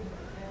included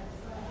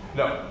in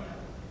the asset?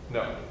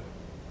 No.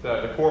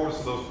 The corpus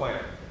of those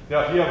plans.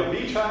 Now, if you have a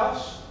beach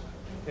house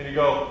and you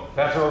go,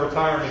 that's our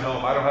retirement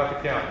home, I don't have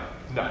to count it.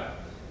 No,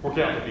 we're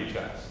counting the beach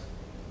house.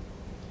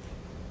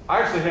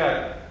 I actually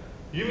had,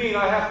 you mean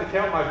I have to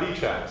count my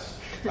beach house?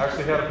 I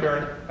actually had a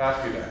parent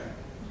ask me that.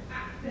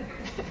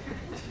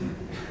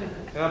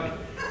 And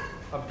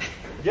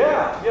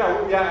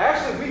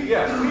actually,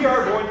 we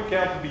are going to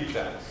count the beach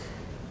house.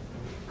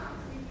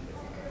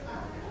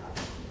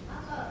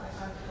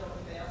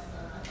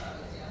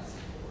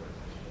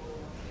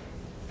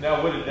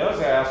 Now, what it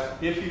does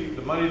ask, if you,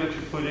 the money that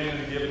you put in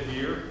a given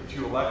year, that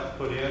you elect to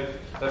put in,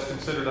 that's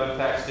considered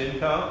untaxed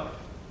income.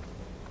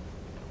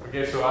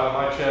 Okay, so out of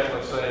my check,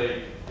 let's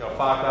say,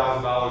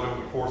 $5,000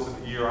 over the course of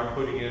the year I'm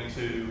putting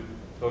into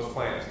those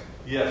plans.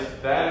 Yes,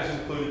 that is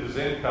included as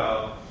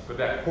income, but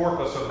that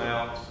corpus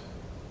amount,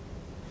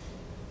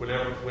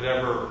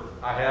 whatever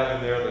I have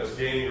in there that's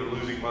gaining or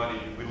losing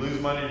money, if we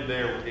lose money today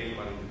or we gain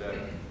money today,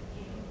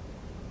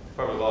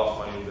 probably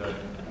lost money today,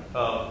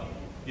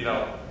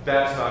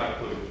 that's not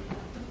included.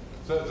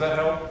 So, does that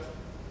help?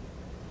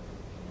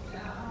 Yeah,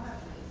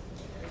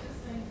 it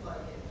just seems like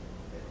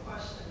the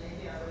question,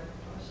 maybe I would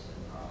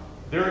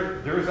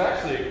question. There is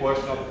actually a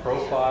question on the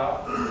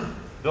profile.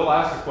 They'll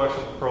ask a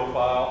question on the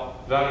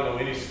profile, but I don't know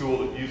any school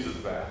that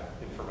uses that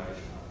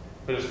information.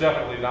 But it's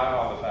definitely not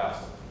on the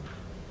FAFSA.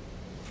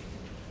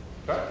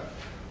 Okay?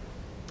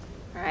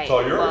 All right. It's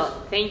all yours.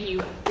 Well, thank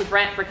you to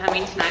Brent for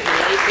coming tonight. We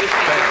really appreciate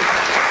you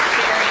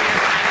sharing your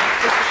time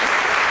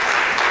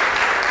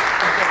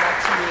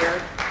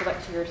and good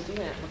luck to your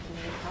student looking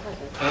at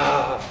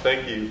colleges.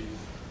 Thank you.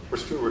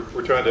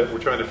 We're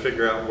trying to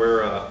figure out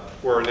where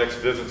our next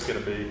visit's going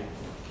to be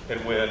and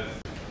when.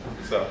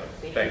 So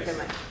thanks. You so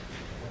much.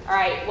 All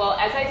right. Well,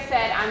 as I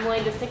said, I'm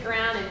willing to stick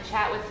around and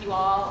chat with you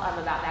all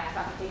about that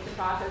application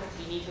process.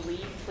 If you need to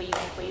leave, please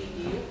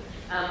do.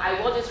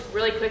 I will just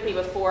really quickly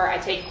before I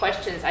take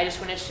questions, I just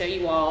want to show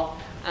you all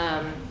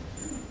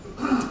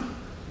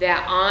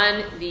that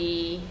on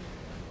the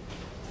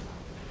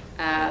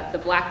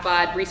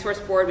Blackbaud resource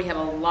board, we have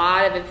a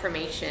lot of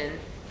information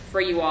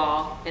for you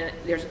all, and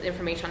there's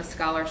information on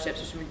scholarships.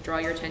 Just want to draw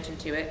your attention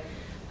to it.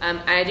 And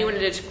I do want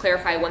to just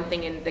clarify one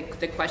thing in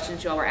the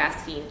questions you all were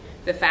asking.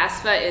 The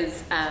FAFSA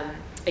is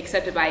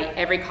accepted by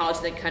every college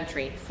in the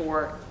country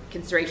for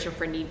consideration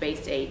for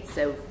need-based aid.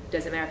 So it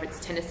doesn't matter if it's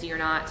Tennessee or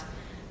not.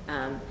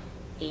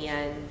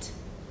 And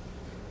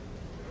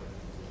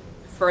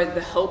for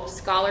the HOPE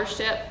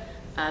scholarship,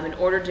 in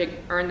order to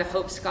earn the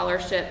HOPE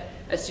scholarship,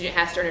 a student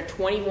has to earn a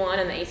 21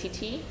 on the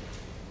ACT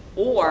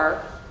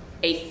or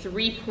a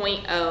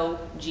 3.0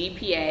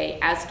 GPA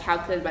as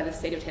calculated by the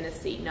state of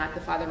Tennessee, not the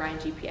Father Ryan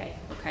GPA.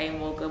 Okay,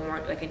 and we'll go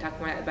more, I can talk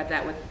more about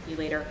that with you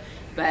later.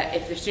 But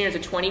if the students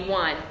are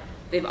 21,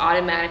 they've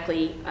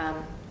automatically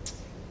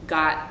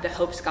got the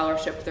HOPE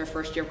scholarship for their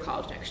first year of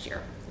college next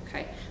year.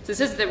 Okay, so this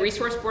is the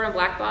resource board on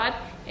Blackbaud,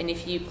 and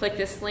if you click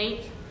this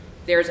link,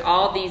 there's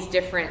all these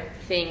different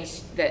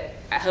things that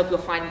I hope you'll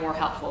find more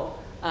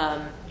helpful,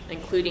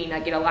 including I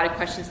get a lot of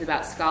questions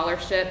about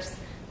scholarships.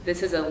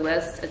 This is a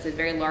list, it's a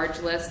very large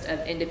list of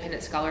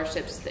independent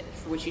scholarships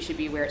for which you should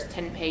be aware. It's a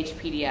 10-page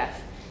PDF.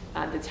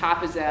 The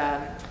top is,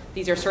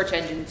 these are search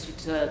engines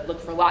to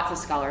look for lots of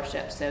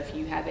scholarships. So if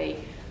you have a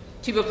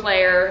tuba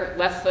player,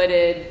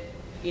 left-footed,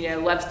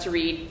 loves to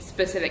read,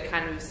 specific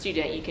kind of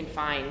student, you can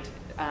find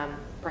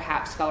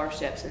perhaps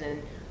scholarships, and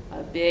then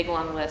a big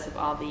long list of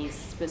all these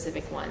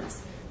specific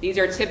ones. These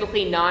are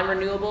typically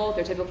non-renewable.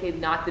 They're typically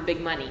not the big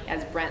money.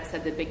 As Brent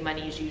said, the big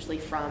money is usually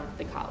from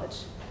the college.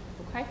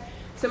 Okay?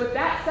 So with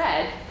that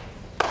said,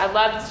 I'd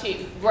love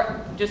to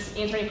just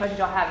answer any questions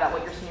y'all have about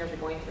what your seniors are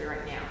going through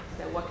right now.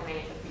 So what can I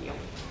answer for you?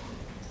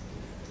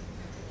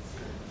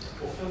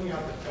 Well, filling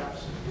out the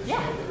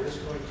FAFSA, there is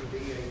going to be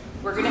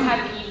We're going to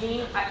have the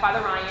evening at Father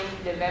Ryan,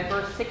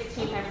 November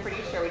 16th, I'm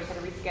pretty sure. We just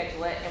had to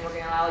reschedule it, and we're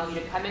going to allow you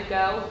to come and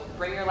go,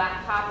 bring your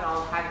laptop, and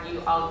I'll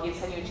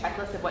send you a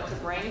checklist of what to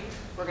bring.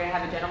 We're going to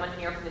have a gentleman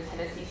here from the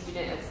Tennessee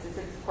Student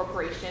Assistance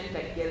Corporation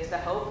that gives the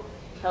HOPE.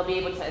 He'll be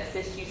able to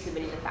assist you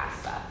submitting the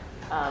FAFSA.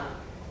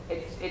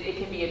 It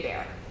can be a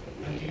bear.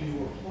 And do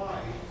you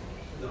apply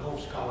for the HOPE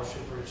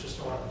scholarship, or it's just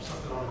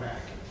something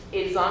automatic?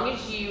 As long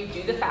as you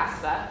do the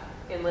FAFSA,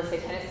 and let's say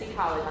Tennessee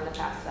College on the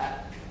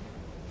FAFSA,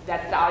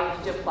 that's all you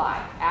have to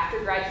apply. After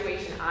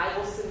graduation, I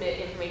will submit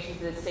information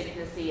to the state of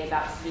Tennessee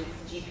about students'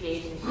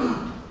 GPAs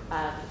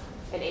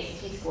and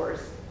ACT scores,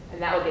 and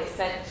that will get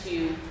sent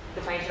to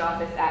the financial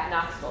office at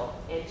Knoxville,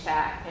 in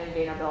Chat, and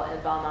Vanderbilt,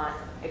 and Belmont,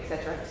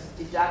 etc.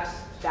 to deduct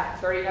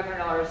that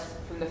 $3,500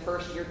 from the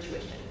first year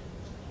tuition.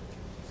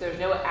 So there's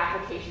no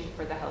application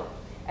for the HOPE.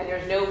 And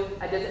there's no,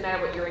 it doesn't matter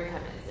what your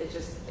income is. It's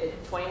just a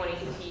 21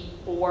 ACT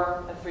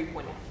or a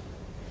 3.0.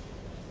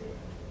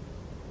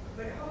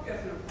 But HOPE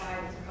doesn't apply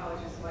to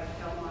colleges like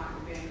Belmont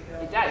and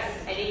Vanderbilt. It does.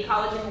 Any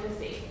college in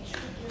Tennessee,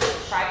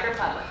 private or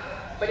public.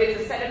 But it's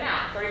a set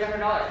amount,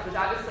 $3,500, which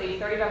obviously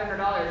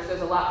 $3,500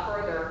 goes a lot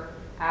further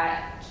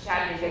at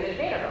Chattanooga than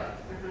Vanderbilt.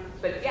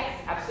 But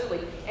yes,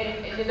 absolutely.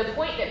 And the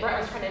point that Brett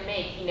was trying to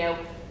make,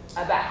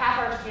 about half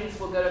our students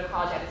will go to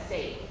college out of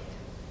state.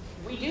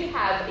 We do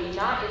have a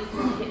not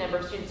insignificant number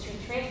of students who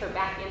transfer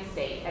back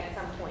in-state at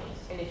some point.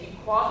 And if you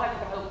qualify for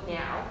the HOPE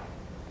now,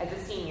 as a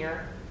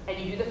senior, and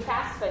you do the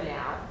FAFSA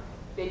now,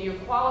 then you're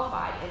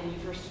qualified. And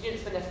if your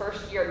student spend the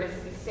first year at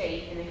Mississippi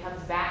State and then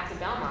comes back to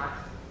Belmont,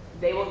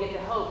 they will get the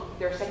HOPE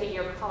their second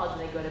year of college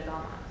when they go to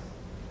Belmont.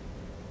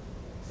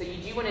 So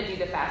you do want to do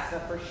the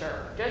FAFSA for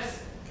sure.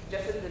 Just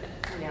as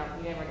you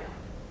never know.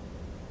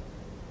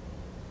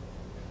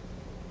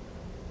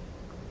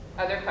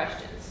 Other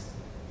questions?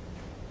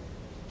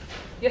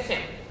 Yes,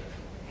 ma'am.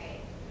 Okay,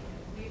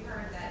 we've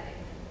heard that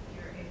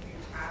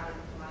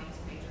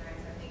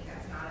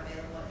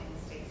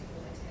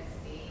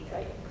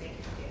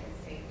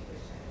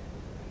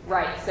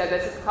Right, so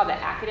this is called the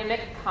Academic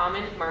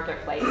Common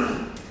Marketplace.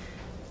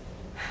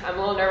 I'm a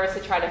little nervous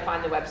to try to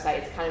find the website.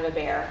 It's kind of a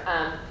bear,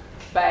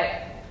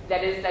 but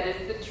that is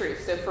the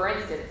truth. So, for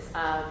instance,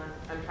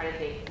 I'm trying to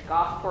think,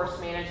 golf course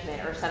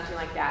management or something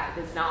like that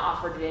is not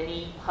offered at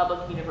any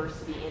public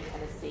university in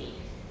Tennessee,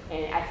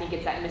 and I think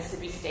it's at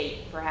Mississippi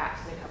State,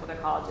 perhaps, and a couple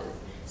other colleges.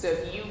 So,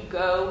 if you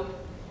go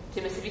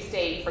to Mississippi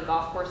State for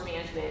golf course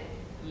management,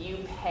 you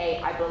pay,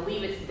 I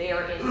believe it's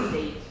their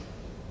in-state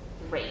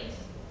rate.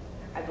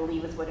 I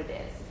believe is what it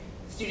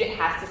is. Student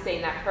has to stay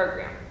in that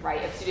program, right?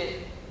 If student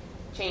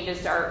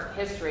changes to art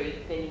history,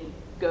 then you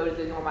go to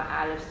the normal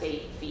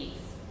out-of-state fees.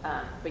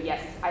 But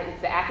yes,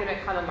 it's the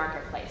Academic Common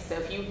Marketplace. So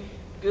if you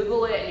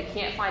Google it and you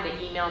can't find it,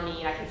 email me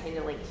and I can send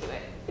you a link to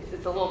it.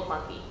 It's a little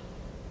clunky.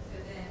 So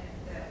then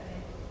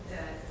the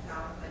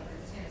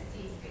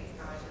Tennessee State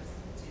Scholarships,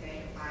 do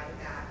they apply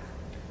to that?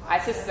 I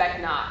suspect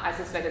not. I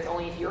suspect it's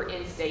only if you're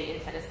in-state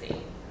in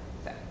Tennessee.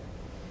 So,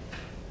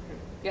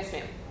 yes,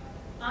 ma'am.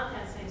 On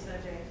that same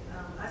subject,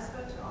 I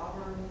spoke to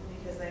Auburn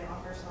because they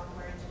offer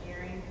software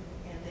engineering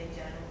and they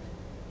don't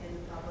in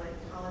public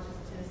colleges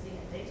in Tennessee,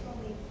 and they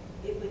told me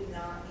it would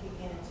not kick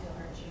in until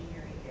our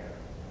junior year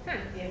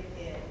if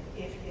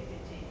it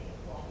did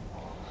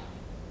qualify.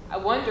 I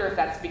wonder if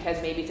that's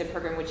because maybe it's a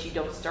program which you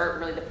don't start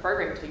really the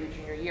program until your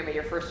junior year. Maybe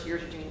your first year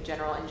you're doing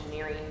general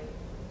engineering,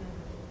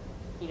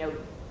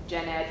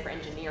 gen ed for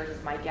engineers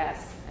is my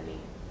guess. I mean,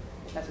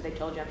 if that's what they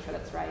told you, I'm sure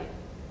that's right.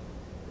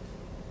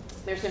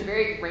 There's some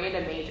very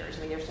random majors.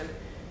 I mean,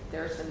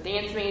 there are some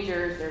dance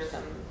majors. There's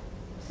some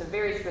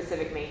very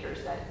specific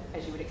majors that,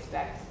 as you would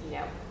expect,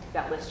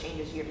 that list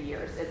changes year to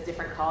year as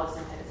different colleges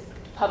in Tennessee,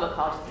 public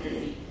colleges in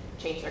Tennessee,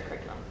 change their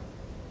curriculum.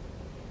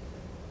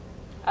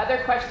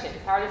 Other questions?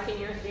 How are the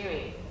seniors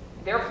doing?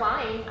 They're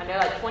applying. I know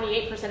like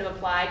 28% have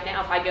applied.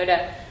 Now, if I go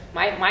to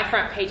my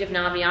front page of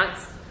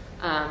Naviance,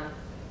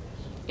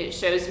 it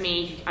shows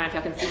me, I don't know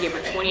if y'all can see here,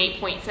 but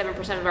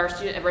 28.7%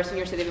 of our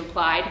seniors say they've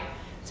applied.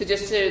 So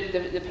just to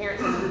the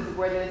parents, this is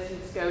where the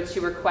students go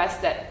to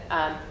request that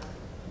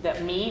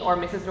that me or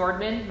Mrs.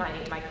 Nordman,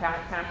 my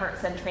counterpart,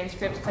 send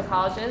transcripts to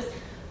colleges.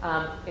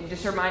 And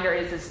just a reminder,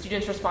 it is the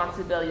student's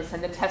responsibility to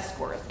send the test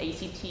scores,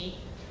 ACT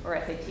or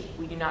SAT.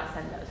 We do not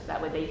send those.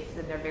 That way they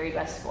send their very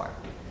best score.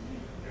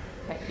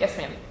 Okay. Yes,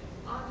 ma'am.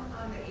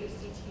 On the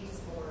ACT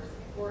scores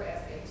or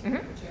SAT,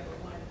 whichever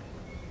one,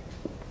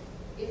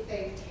 if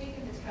they've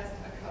taken the test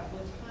a couple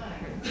of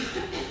times,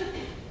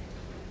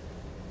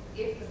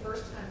 if the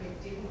first time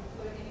they didn't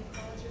put any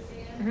colleges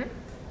in,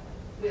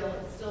 will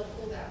it still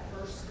pull that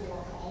first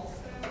score also?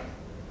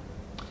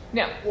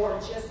 No. Or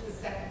just the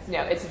second score?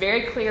 No, it's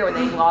very clear when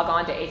they log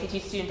on to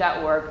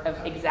attstudent.org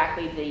of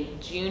exactly the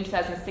June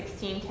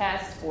 2016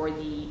 test or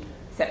the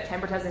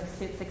September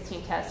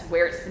 2016 test,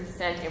 where it's been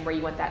sent and where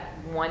you want that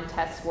one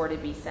test score to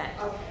be sent.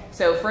 Okay.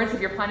 So, for instance,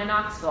 if you're applying to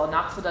Knoxville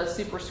does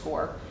super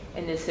score,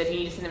 and this, if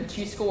you need to send them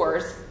 2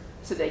 scores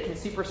so they can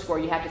super score,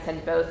 you have to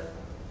send both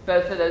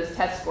of those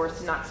test scores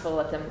to Knoxville,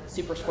 let them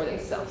super score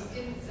themselves. So if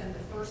you didn't send the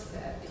first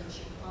set, then you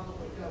should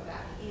probably go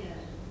back in.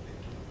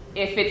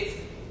 If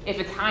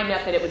it's high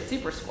enough that it would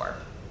super score.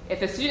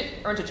 If a student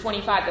earns a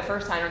 25 the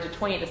first time, earns a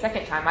 28 the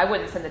second time, I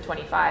wouldn't send the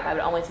 25. I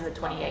would only send the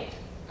 28.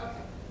 Okay,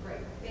 great.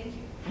 Thank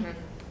you.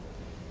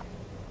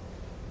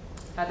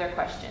 Other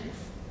questions?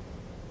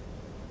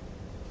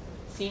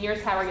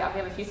 Seniors, how are y'all? We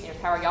have a few seniors.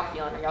 How are y'all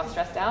feeling? Are y'all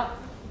stressed out?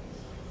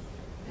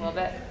 A little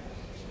bit?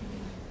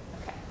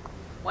 Okay.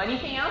 Well,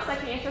 anything else I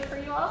can answer for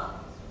you all?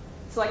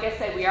 So like I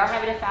said, we are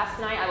having a fast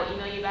tonight. I will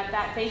email you about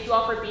that. Thank you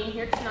all for being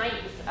here tonight.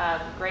 It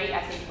was great.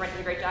 I think Brent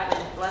did a great job,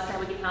 and bless how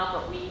we can help.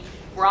 But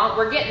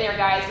we're getting there,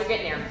 guys. We're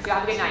getting there. So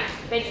have a good night.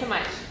 Thanks so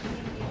much.